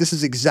 He's like, this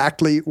is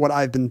exactly what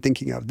I've been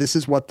thinking of. This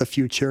is what the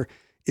future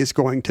is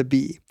going to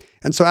be.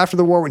 And so after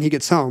the war, when he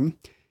gets home,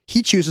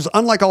 he chooses,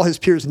 unlike all his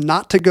peers,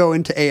 not to go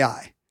into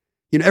AI.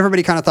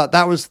 Everybody kind of thought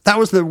that was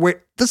the way,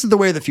 this is the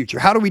way of the future.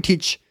 How do we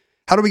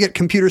get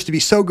computers to be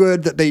so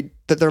good that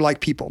they're like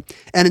people?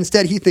 And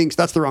instead he thinks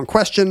that's the wrong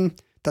question.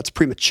 That's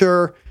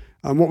premature.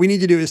 What we need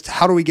to do is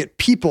how do we get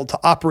people to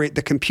operate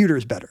the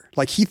computers better?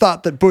 Like he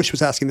thought that Bush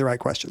was asking the right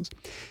questions.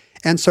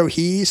 And so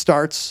he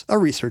starts a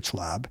research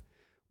lab,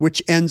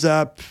 which ends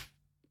up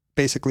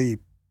basically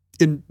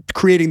in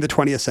creating the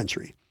 20th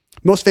century.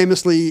 Most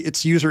famously,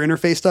 it's user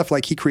interface stuff.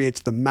 Like he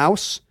creates the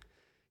mouse.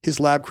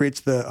 His lab creates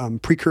the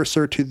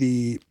precursor to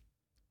the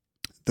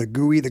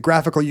GUI, the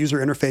graphical user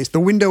interface, the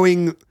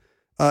windowing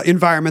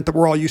environment that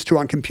we're all used to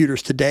on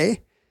computers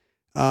today.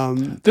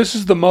 This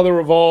is the mother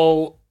of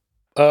all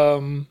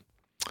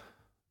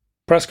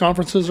press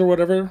conferences or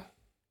whatever?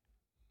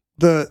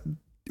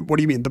 What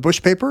do you mean? The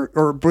Bush paper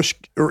or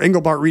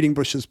Engelbart reading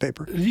Bush's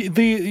paper?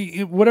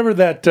 The whatever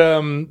that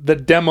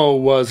the demo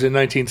was in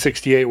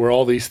 1968 where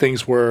all these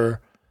things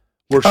were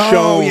shown.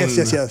 Oh,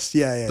 yes.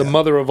 Yeah. The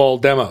mother of all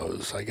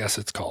demos, I guess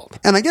it's called.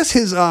 And I guess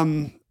his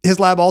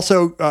lab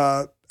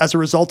also, as a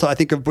result, I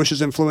think, of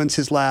Bush's influence,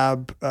 his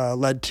lab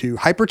led to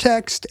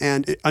hypertext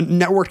and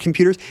networked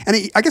computers.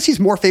 And I guess he's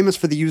more famous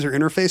for the user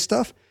interface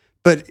stuff.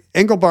 But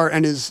Engelbart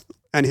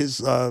and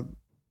his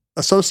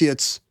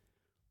associates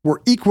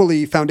were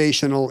equally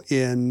foundational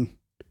in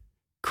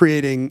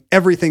creating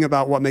everything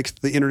about what makes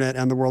the internet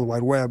and the World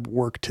Wide Web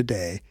work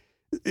today.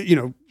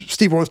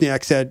 Steve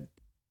Wozniak said,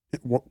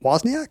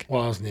 Wozniak?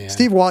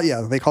 Wozniak.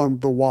 Yeah, they call him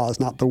the Woz,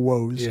 not the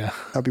Woes. Yeah.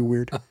 That'd be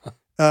weird.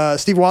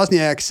 Steve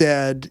Wozniak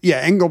said,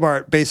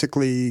 Engelbart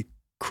basically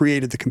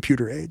created the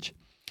computer age.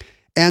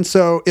 And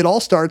so it all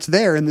starts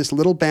there in this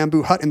little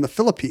bamboo hut in the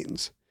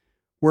Philippines,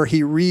 where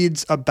he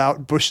reads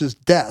about Bush's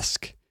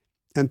desk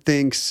and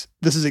thinks,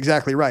 this is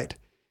exactly right.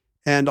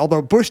 And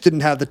although Bush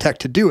didn't have the tech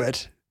to do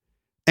it,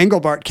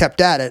 Engelbart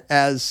kept at it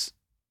as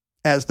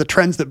the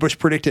trends that Bush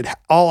predicted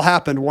all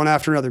happened one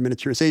after another,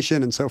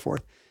 miniaturization and so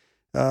forth.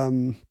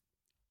 And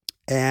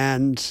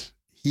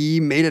he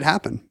made it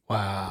happen.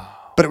 Wow.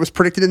 But it was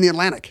predicted in the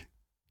Atlantic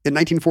in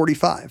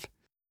 1945.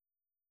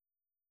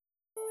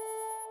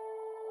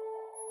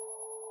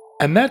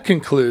 And that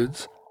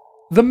concludes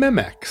the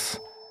Memex.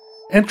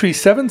 Entry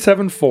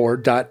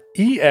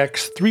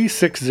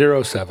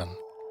 774.EX3607.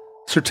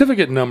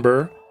 Certificate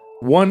number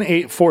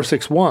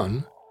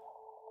 18461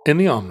 in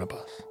the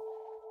Omnibus.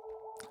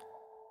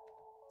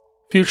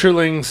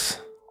 Futurelings,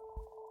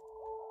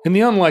 in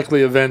the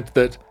unlikely event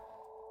that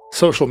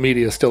social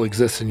media still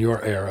exists in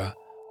your era,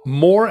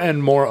 more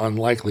and more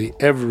unlikely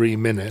every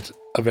minute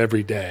of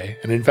every day.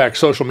 And in fact,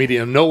 social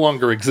media no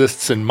longer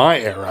exists in my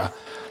era.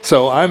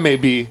 So I may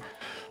be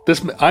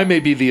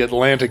the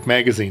Atlantic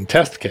magazine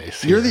test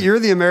case. You're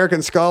the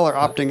American scholar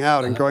opting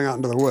out and going out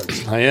into the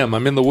woods. I am.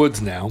 I'm in the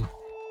woods now.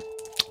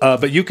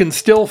 But you can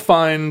still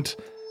find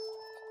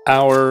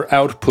our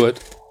output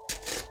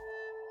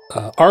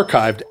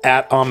archived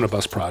at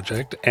Omnibus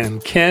Project,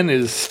 and Ken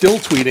is still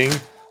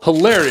tweeting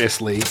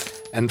hilariously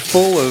and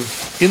full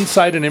of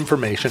insight and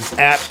information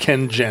at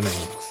Ken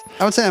Jennings.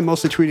 I would say I'm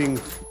mostly tweeting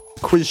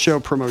quiz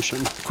show promotion.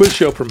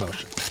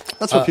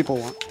 That's what people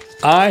want.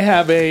 I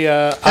have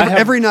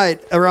every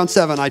night around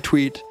 7, I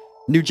tweet,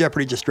 New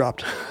Jeopardy just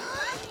dropped.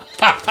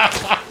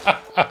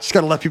 Just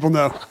got to let people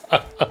know.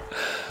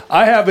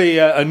 I have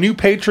a new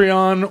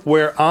Patreon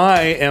where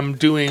I am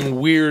doing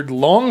weird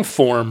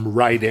long-form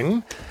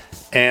writing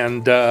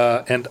and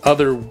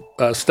other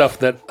stuff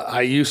that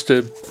I used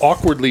to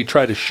awkwardly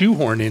try to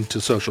shoehorn into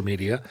social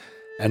media,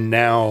 and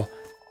now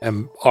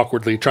am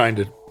awkwardly trying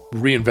to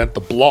reinvent the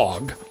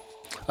blog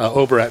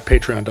over at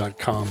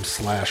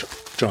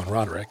patreon.com/John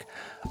Roderick.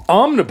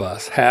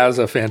 Omnibus has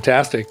a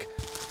fantastic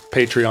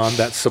Patreon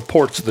that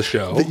supports the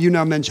show. That you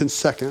now mentioned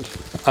second.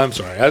 I'm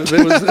sorry. It's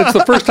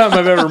the first time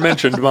I've ever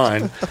mentioned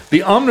mine.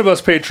 The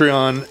Omnibus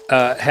Patreon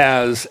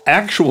has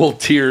actual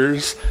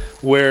tiers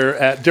where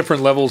at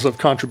different levels of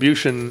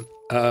contribution,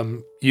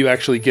 you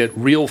actually get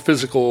real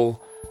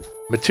physical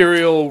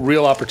material,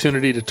 real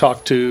opportunity to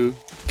talk to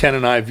Ken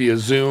and I via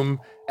Zoom,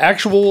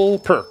 actual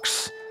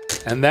perks.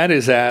 And that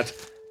is at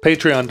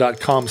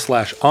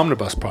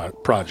patreon.com/Omnibus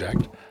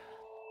Project.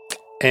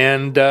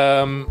 And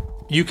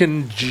you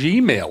can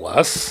Gmail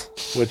us,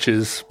 which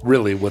is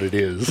really what it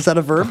is. Is that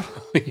a verb?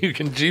 You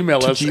can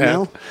Gmail us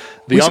Gmail? at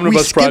the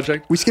Omnibus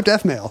Project. We skipped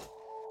Fmail.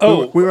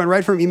 Oh. We went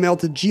right from email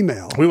to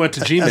Gmail. We went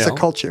to Gmail. As a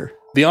culture.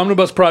 The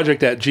Omnibus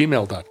Project at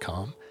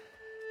gmail.com.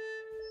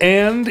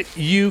 And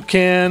you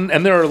can,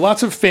 and there are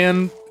lots of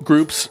fan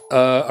groups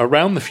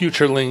around the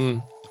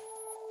Futureling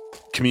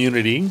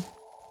community,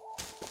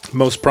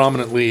 most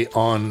prominently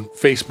on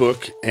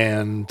Facebook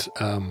and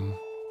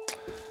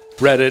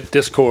Reddit,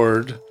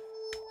 Discord.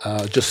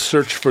 Just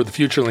search for the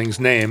Futureling's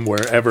name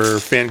wherever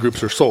fan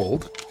groups are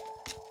sold.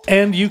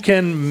 And you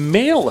can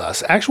mail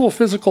us actual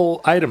physical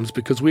items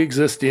because we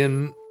exist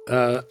in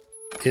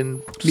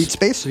Meat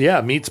space?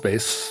 Yeah, meat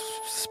space,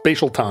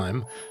 spatial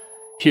time.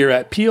 Here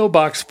at P.O.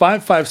 Box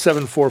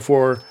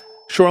 55744,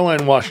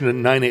 Shoreline,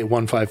 Washington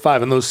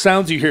 98155. And those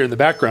sounds you hear in the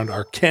background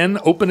are Ken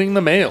opening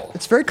the mail.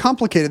 It's very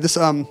complicated. This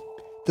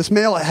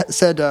mail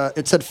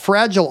said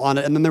fragile on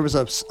it, and then there was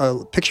a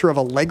picture of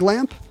a leg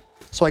lamp.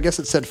 So I guess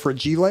it said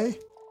fragile.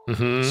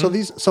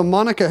 Mm-hmm. So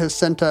Monica has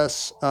sent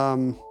us.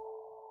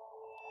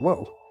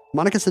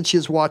 Monica said she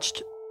has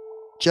watched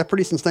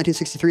Jeopardy since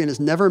 1963 and has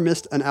never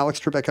missed an Alex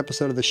Trebek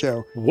episode of the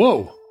show.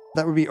 Whoa.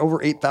 That would be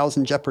over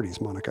 8,000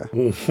 Jeopardies, Monica.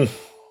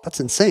 That's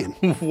insane.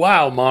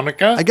 Wow,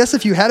 Monica. I guess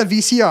if you had a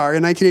VCR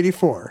in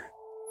 1984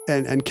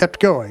 and kept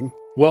going.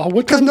 Well,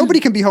 because nobody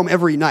can be home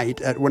every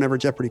night at whenever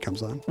Jeopardy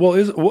comes on.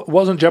 Well,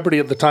 wasn't Jeopardy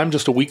at the time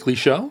just a weekly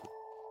show?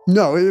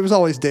 No, it was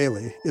always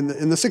daily. In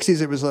the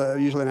 60s, it was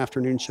usually an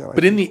afternoon show.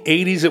 But in the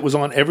 80s, it was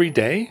on every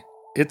day.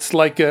 It's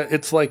like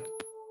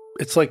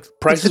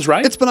Price is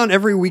Right. It's been on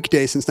every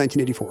weekday since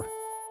 1984.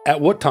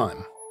 At what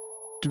time?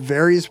 It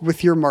varies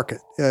with your market.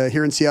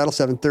 Here in Seattle,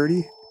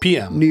 7:30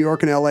 p.m. New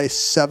York and LA,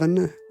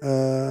 7.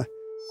 I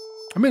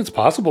mean, it's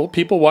possible.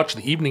 People watch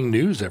the evening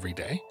news every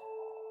day.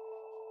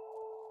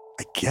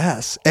 I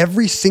guess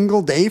every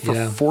single day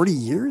for 40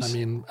 years. I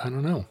mean, I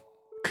don't know.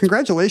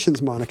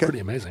 Congratulations, Monica. Pretty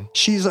amazing.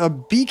 She's a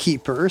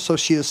beekeeper, so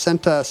she has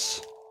sent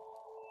us.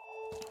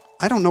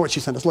 I don't know what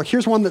she sent us. Look,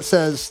 here's one that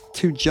says,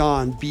 to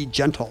John, be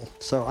gentle.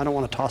 So I don't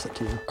want to toss it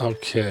to you.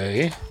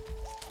 Okay.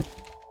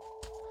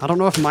 I don't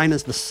know if mine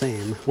is the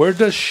same. Where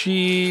does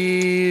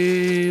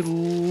she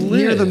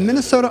near the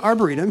Minnesota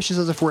Arboretum. She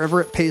says if we're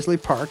ever at Paisley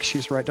Park,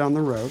 she's right down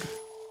the road.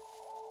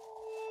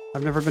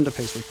 I've never been to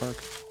Paisley Park.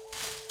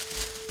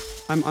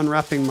 I'm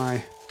unwrapping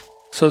my...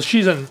 So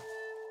she's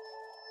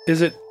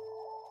is it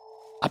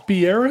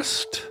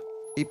apiarist?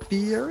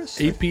 Apiarist?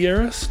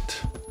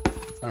 Apiarist?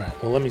 All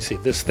right, well, let me see.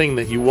 This thing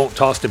that you won't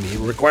toss to me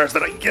requires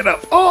that I get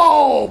up.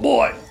 Oh,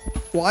 boy.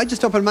 Well, I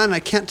just opened mine and I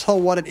can't tell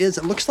what it is.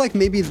 It looks like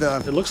maybe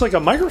It looks like a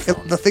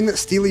microphone. the thing that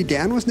Steely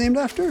Dan was named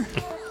after.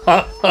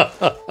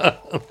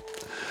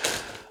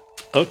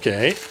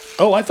 Okay.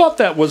 Oh, I thought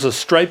that was a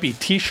stripy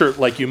T-shirt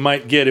like you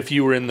might get if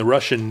you were in the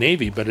Russian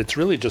Navy, but it's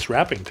really just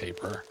wrapping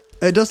paper.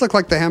 It does look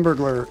like the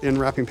Hamburglar in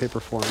wrapping paper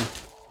form.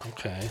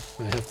 Okay.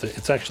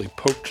 It's actually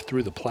poked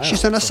through the plastic.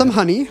 She sent us some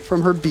honey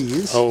from her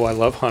bees. Oh, I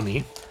love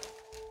honey.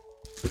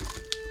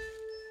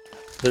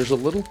 There's a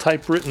little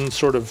typewritten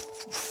sort of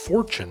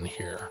fortune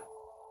here.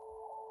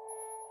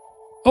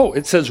 Oh,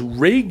 it says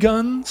ray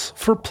guns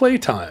for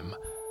playtime.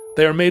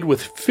 They are made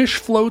with fish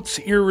floats,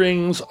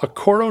 earrings, a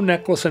coral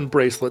necklace and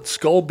bracelet,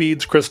 skull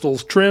beads,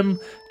 crystals, trim,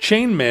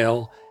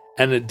 chainmail,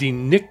 and a De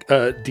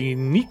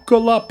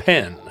Nicola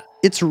pen.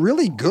 It's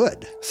really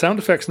good. Sound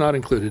effects not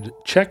included.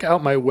 Check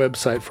out my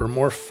website for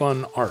more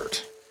fun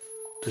art.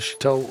 Does she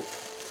tell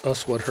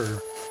us what her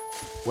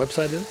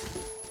website is?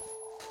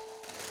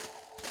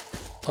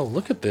 Oh,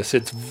 look at this.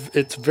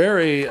 It's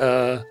very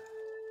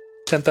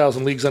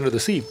 10,000 Leagues Under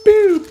the Sea.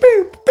 Boo,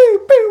 boo,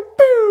 boo, boo,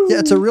 boo. Yeah,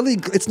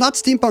 it's not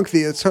steampunk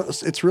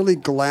themed. It's really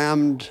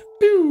glammed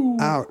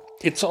out.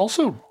 It's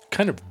also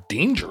kind of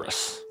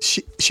dangerous.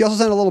 She also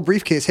sent a little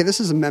briefcase. Hey, this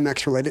is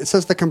Memex related. It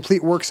says the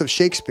complete works of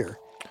Shakespeare.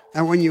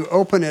 And when you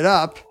open it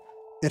up,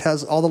 it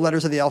has all the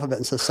letters of the alphabet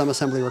and says some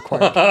assembly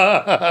required.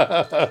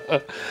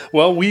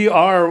 Well, we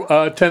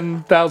are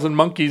 10,000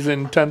 monkeys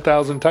and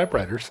 10,000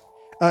 typewriters.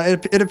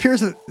 It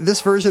appears that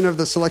this version of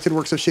the selected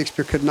works of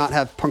Shakespeare could not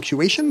have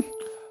punctuation.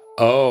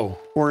 Oh.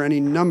 Or any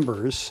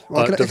numbers.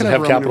 Well, does it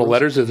have capital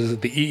letters? Is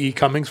it the E.E.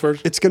 Cummings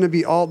version? It's going to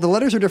be the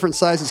letters are different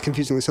sizes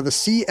confusingly. So the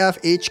C, F,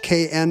 H,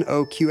 K, N,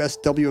 O, Q, S,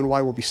 W, and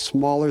Y will be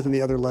smaller than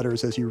the other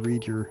letters as you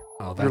read your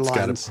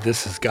lines.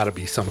 This has got to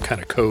be some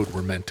kind of code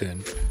we're meant to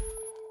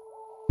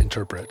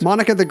interpret.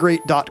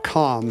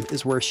 MonicaTheGreat.com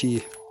is where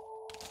she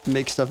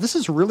makes stuff. This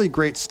is really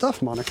great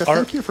stuff, Monica.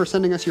 Thank you for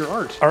sending us your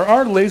art. Are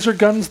our laser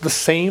guns the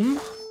same?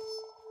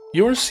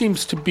 Yours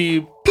seems to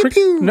be...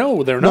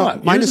 No, they're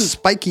not. Mine is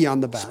spiky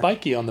on the back.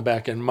 Spiky on the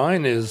back, and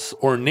mine is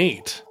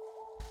ornate.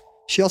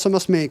 She also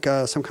must make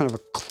some kind of a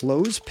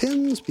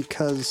clothespins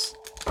because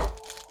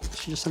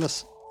she just sent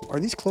us... Are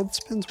these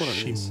clothespins? What are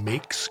these? She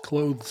makes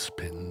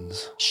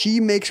clothespins. She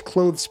makes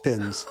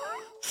clothespins.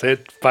 Say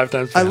it 5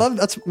 times. I love...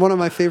 That's one of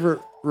my favorite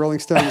Rolling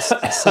Stones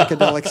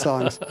psychedelic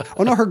songs.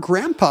 Oh no, her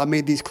grandpa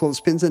made these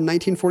clothespins in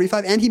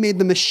 1945, and he made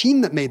the machine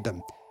that made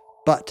them.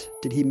 But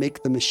did he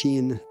make the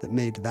machine that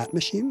made that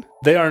machine?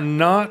 They are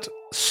not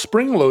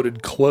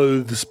spring-loaded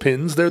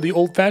clothespins. They're the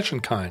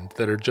old-fashioned kind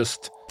that are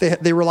just...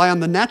 They rely on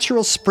the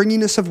natural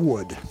springiness of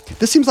wood.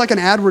 This seems like an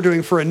ad we're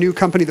doing for a new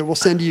company that will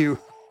send you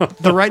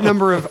the right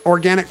number of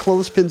organic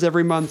clothespins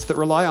every month that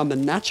rely on the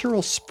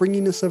natural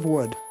springiness of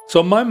wood.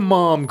 So my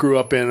mom grew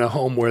up in a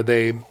home where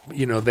they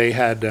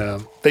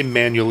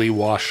manually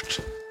washed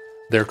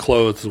their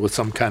clothes with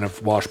some kind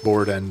of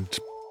washboard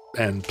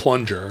and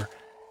plunger.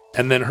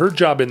 And then her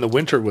job in the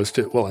winter was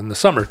in the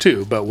summer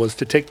too, but was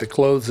to take the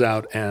clothes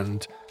out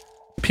and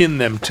pin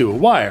them to a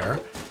wire.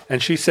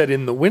 And she said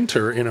in the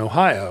winter in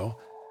Ohio,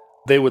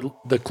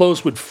 the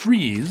clothes would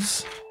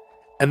freeze,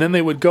 and then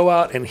they would go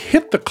out and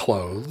hit the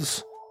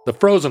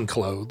frozen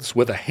clothes,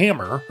 with a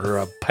hammer or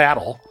a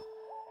paddle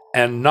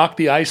and knock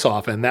the ice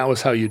off. And that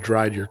was how you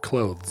dried your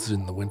clothes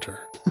in the winter.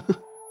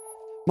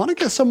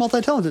 Monica is so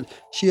multi-talented.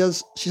 She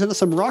sent us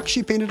some rocks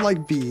she painted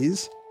like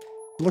bees.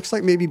 Looks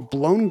like maybe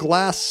blown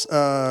glass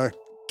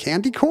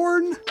candy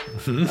corn.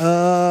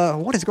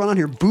 Mm-hmm. What is going on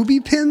here? Booby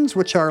pins,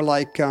 which are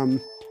like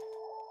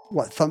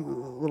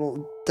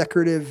little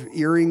decorative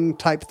earring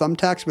type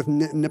thumbtacks with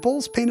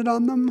nipples painted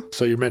on them.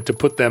 So you're meant to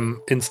put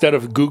them, instead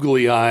of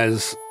googly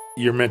eyes,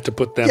 you're meant to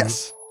put them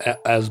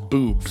as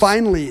boobs.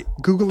 Finally,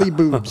 googly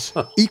boobs.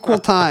 Equal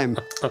time.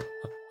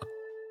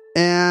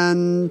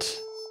 And...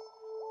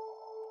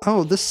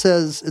 oh, this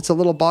says, it's a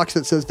little box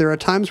that says, there are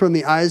times when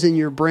the eye's in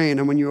your brain,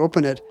 and when you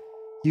open it,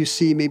 you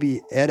see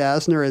maybe Ed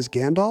Asner as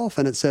Gandalf,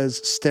 and it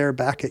says, stare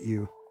back at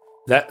you.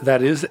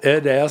 That is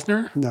Ed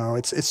Asner? No,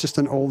 it's just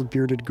an old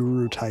bearded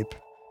guru type.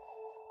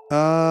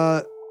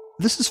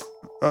 This is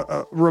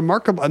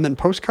remarkable. And then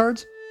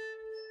postcards.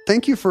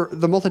 Thank you for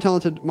the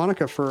multi-talented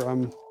Monica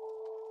for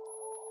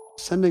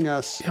sending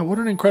us. Yeah, what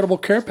an incredible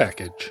care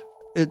package.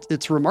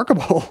 It's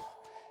remarkable.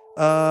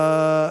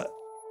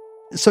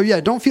 So yeah,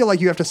 don't feel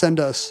like you have to send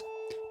us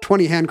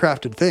 20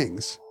 handcrafted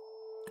things.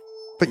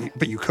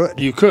 But you could.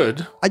 You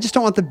could. I just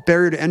don't want the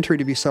barrier to entry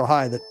to be so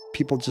high that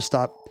people just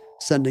stop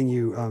sending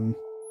you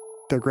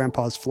their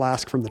grandpa's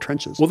flask from the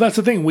trenches. Well, that's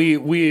the thing.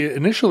 We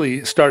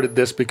initially started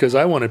this because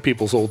I wanted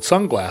people's old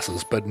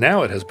sunglasses, but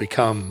now it has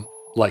become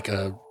like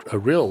a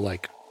real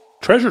like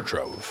treasure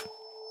trove.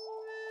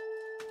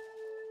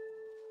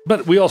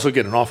 But we also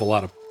get an awful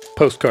lot of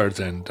postcards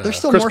and There's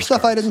still Christmas more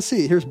stuff cards. I didn't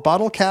see. Here's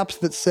bottle caps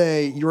that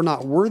say "You're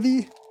not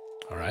worthy."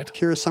 All right.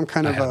 Here is some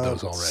kind I of have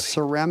those a already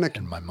ceramic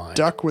in my mind.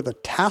 duck with a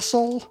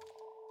tassel.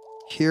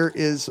 Here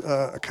is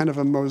a kind of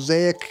a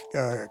mosaic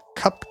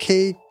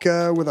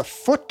cupcake with a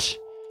foot.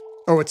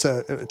 Oh, it's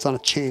on a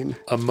chain.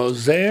 A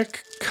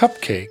mosaic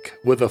cupcake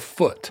with a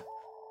foot.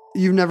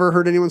 You've never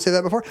heard anyone say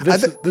that before?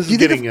 This is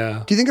getting...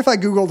 do you think if I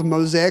Googled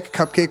mosaic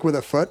cupcake with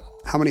a foot,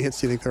 how many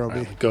hits do you think there will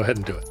be? Go ahead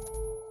and do it.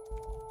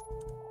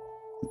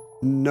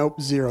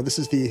 Nope, 0. This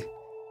is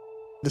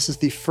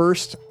the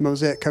first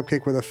mosaic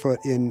cupcake with a foot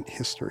in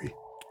history.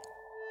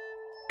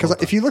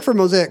 Because if you look for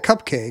mosaic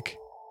cupcake,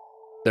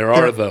 there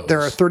are those.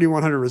 There are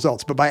 3,100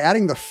 results. But by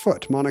adding the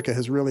foot, Monica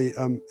has really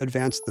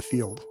advanced the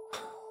field.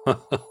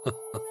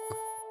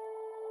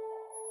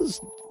 This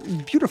is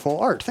beautiful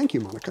art. Thank you,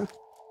 Monica.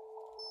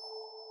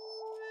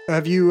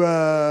 Have you?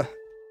 Are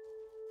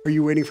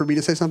you waiting for me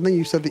to say something?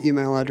 You said the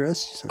email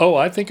address. Oh,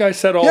 I think I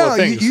said all the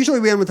things.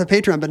 Usually we end with a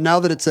Patreon, but now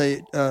that it's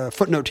a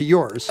footnote to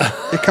yours,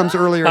 it comes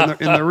earlier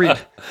in the read.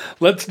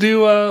 Let's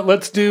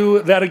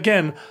do that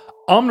again.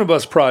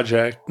 Omnibus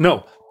Project.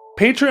 No,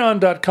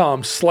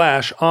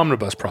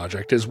 Patreon.com/Omnibus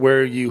Project is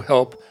where you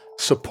help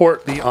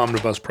support the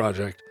Omnibus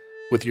Project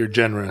with your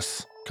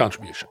generous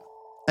contribution.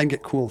 And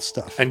get cool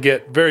stuff. And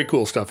get very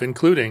cool stuff,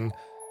 including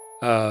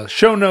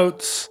show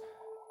notes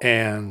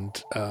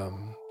and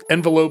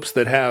envelopes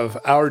that have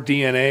our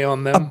DNA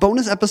on them. A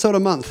bonus episode a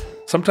month.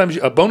 Sometimes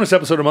a bonus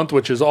episode a month,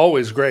 which is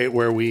always great,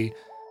 where we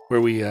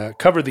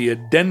cover the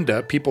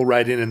addenda. People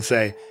write in and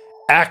say,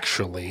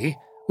 actually,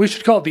 we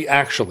should call it the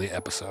actually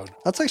episode.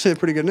 That's actually a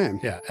pretty good name.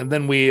 Yeah. And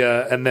then we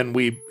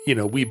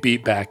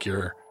beat back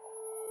your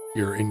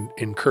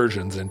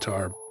incursions into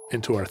our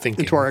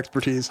thinking. Into our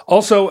expertise.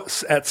 Also,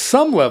 at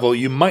some level,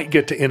 you might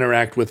get to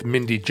interact with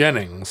Mindy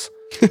Jennings,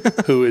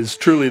 who is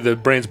truly the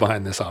brains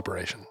behind this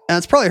operation. And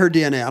it's probably her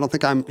DNA. I don't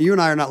think you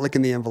and I are not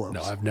licking the envelopes.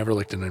 No, I've never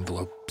licked an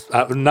envelope.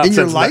 In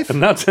your life?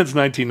 Not since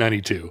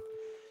 1992.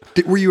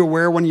 Were you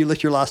aware when you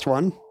licked your last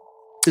one?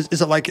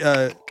 Is it like,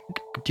 do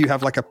you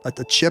have like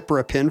a chip or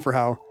a pin for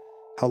how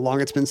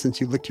long it's been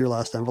since you licked your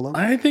last envelope?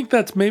 I think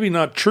that's maybe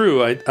not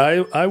true.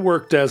 I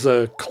worked as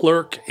a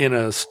clerk in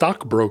a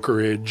stock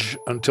brokerage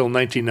until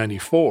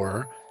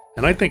 1994,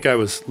 and I think I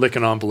was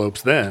licking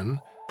envelopes then.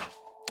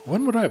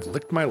 When would I have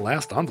licked my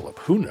last envelope?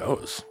 Who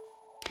knows?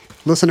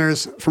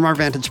 Listeners, from our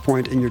vantage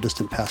point in your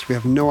distant past, we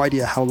have no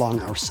idea how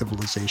long our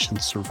civilization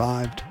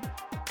survived.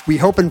 We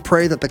hope and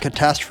pray that the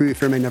catastrophe we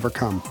fear may never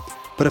come.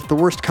 But if the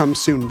worst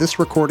comes soon, this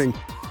recording,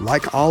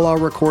 like all our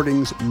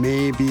recordings,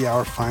 may be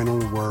our final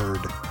word.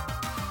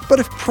 But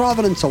if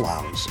Providence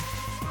allows,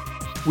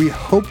 we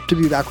hope to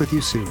be back with you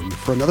soon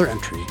for another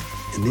entry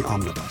in the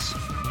Omnibus.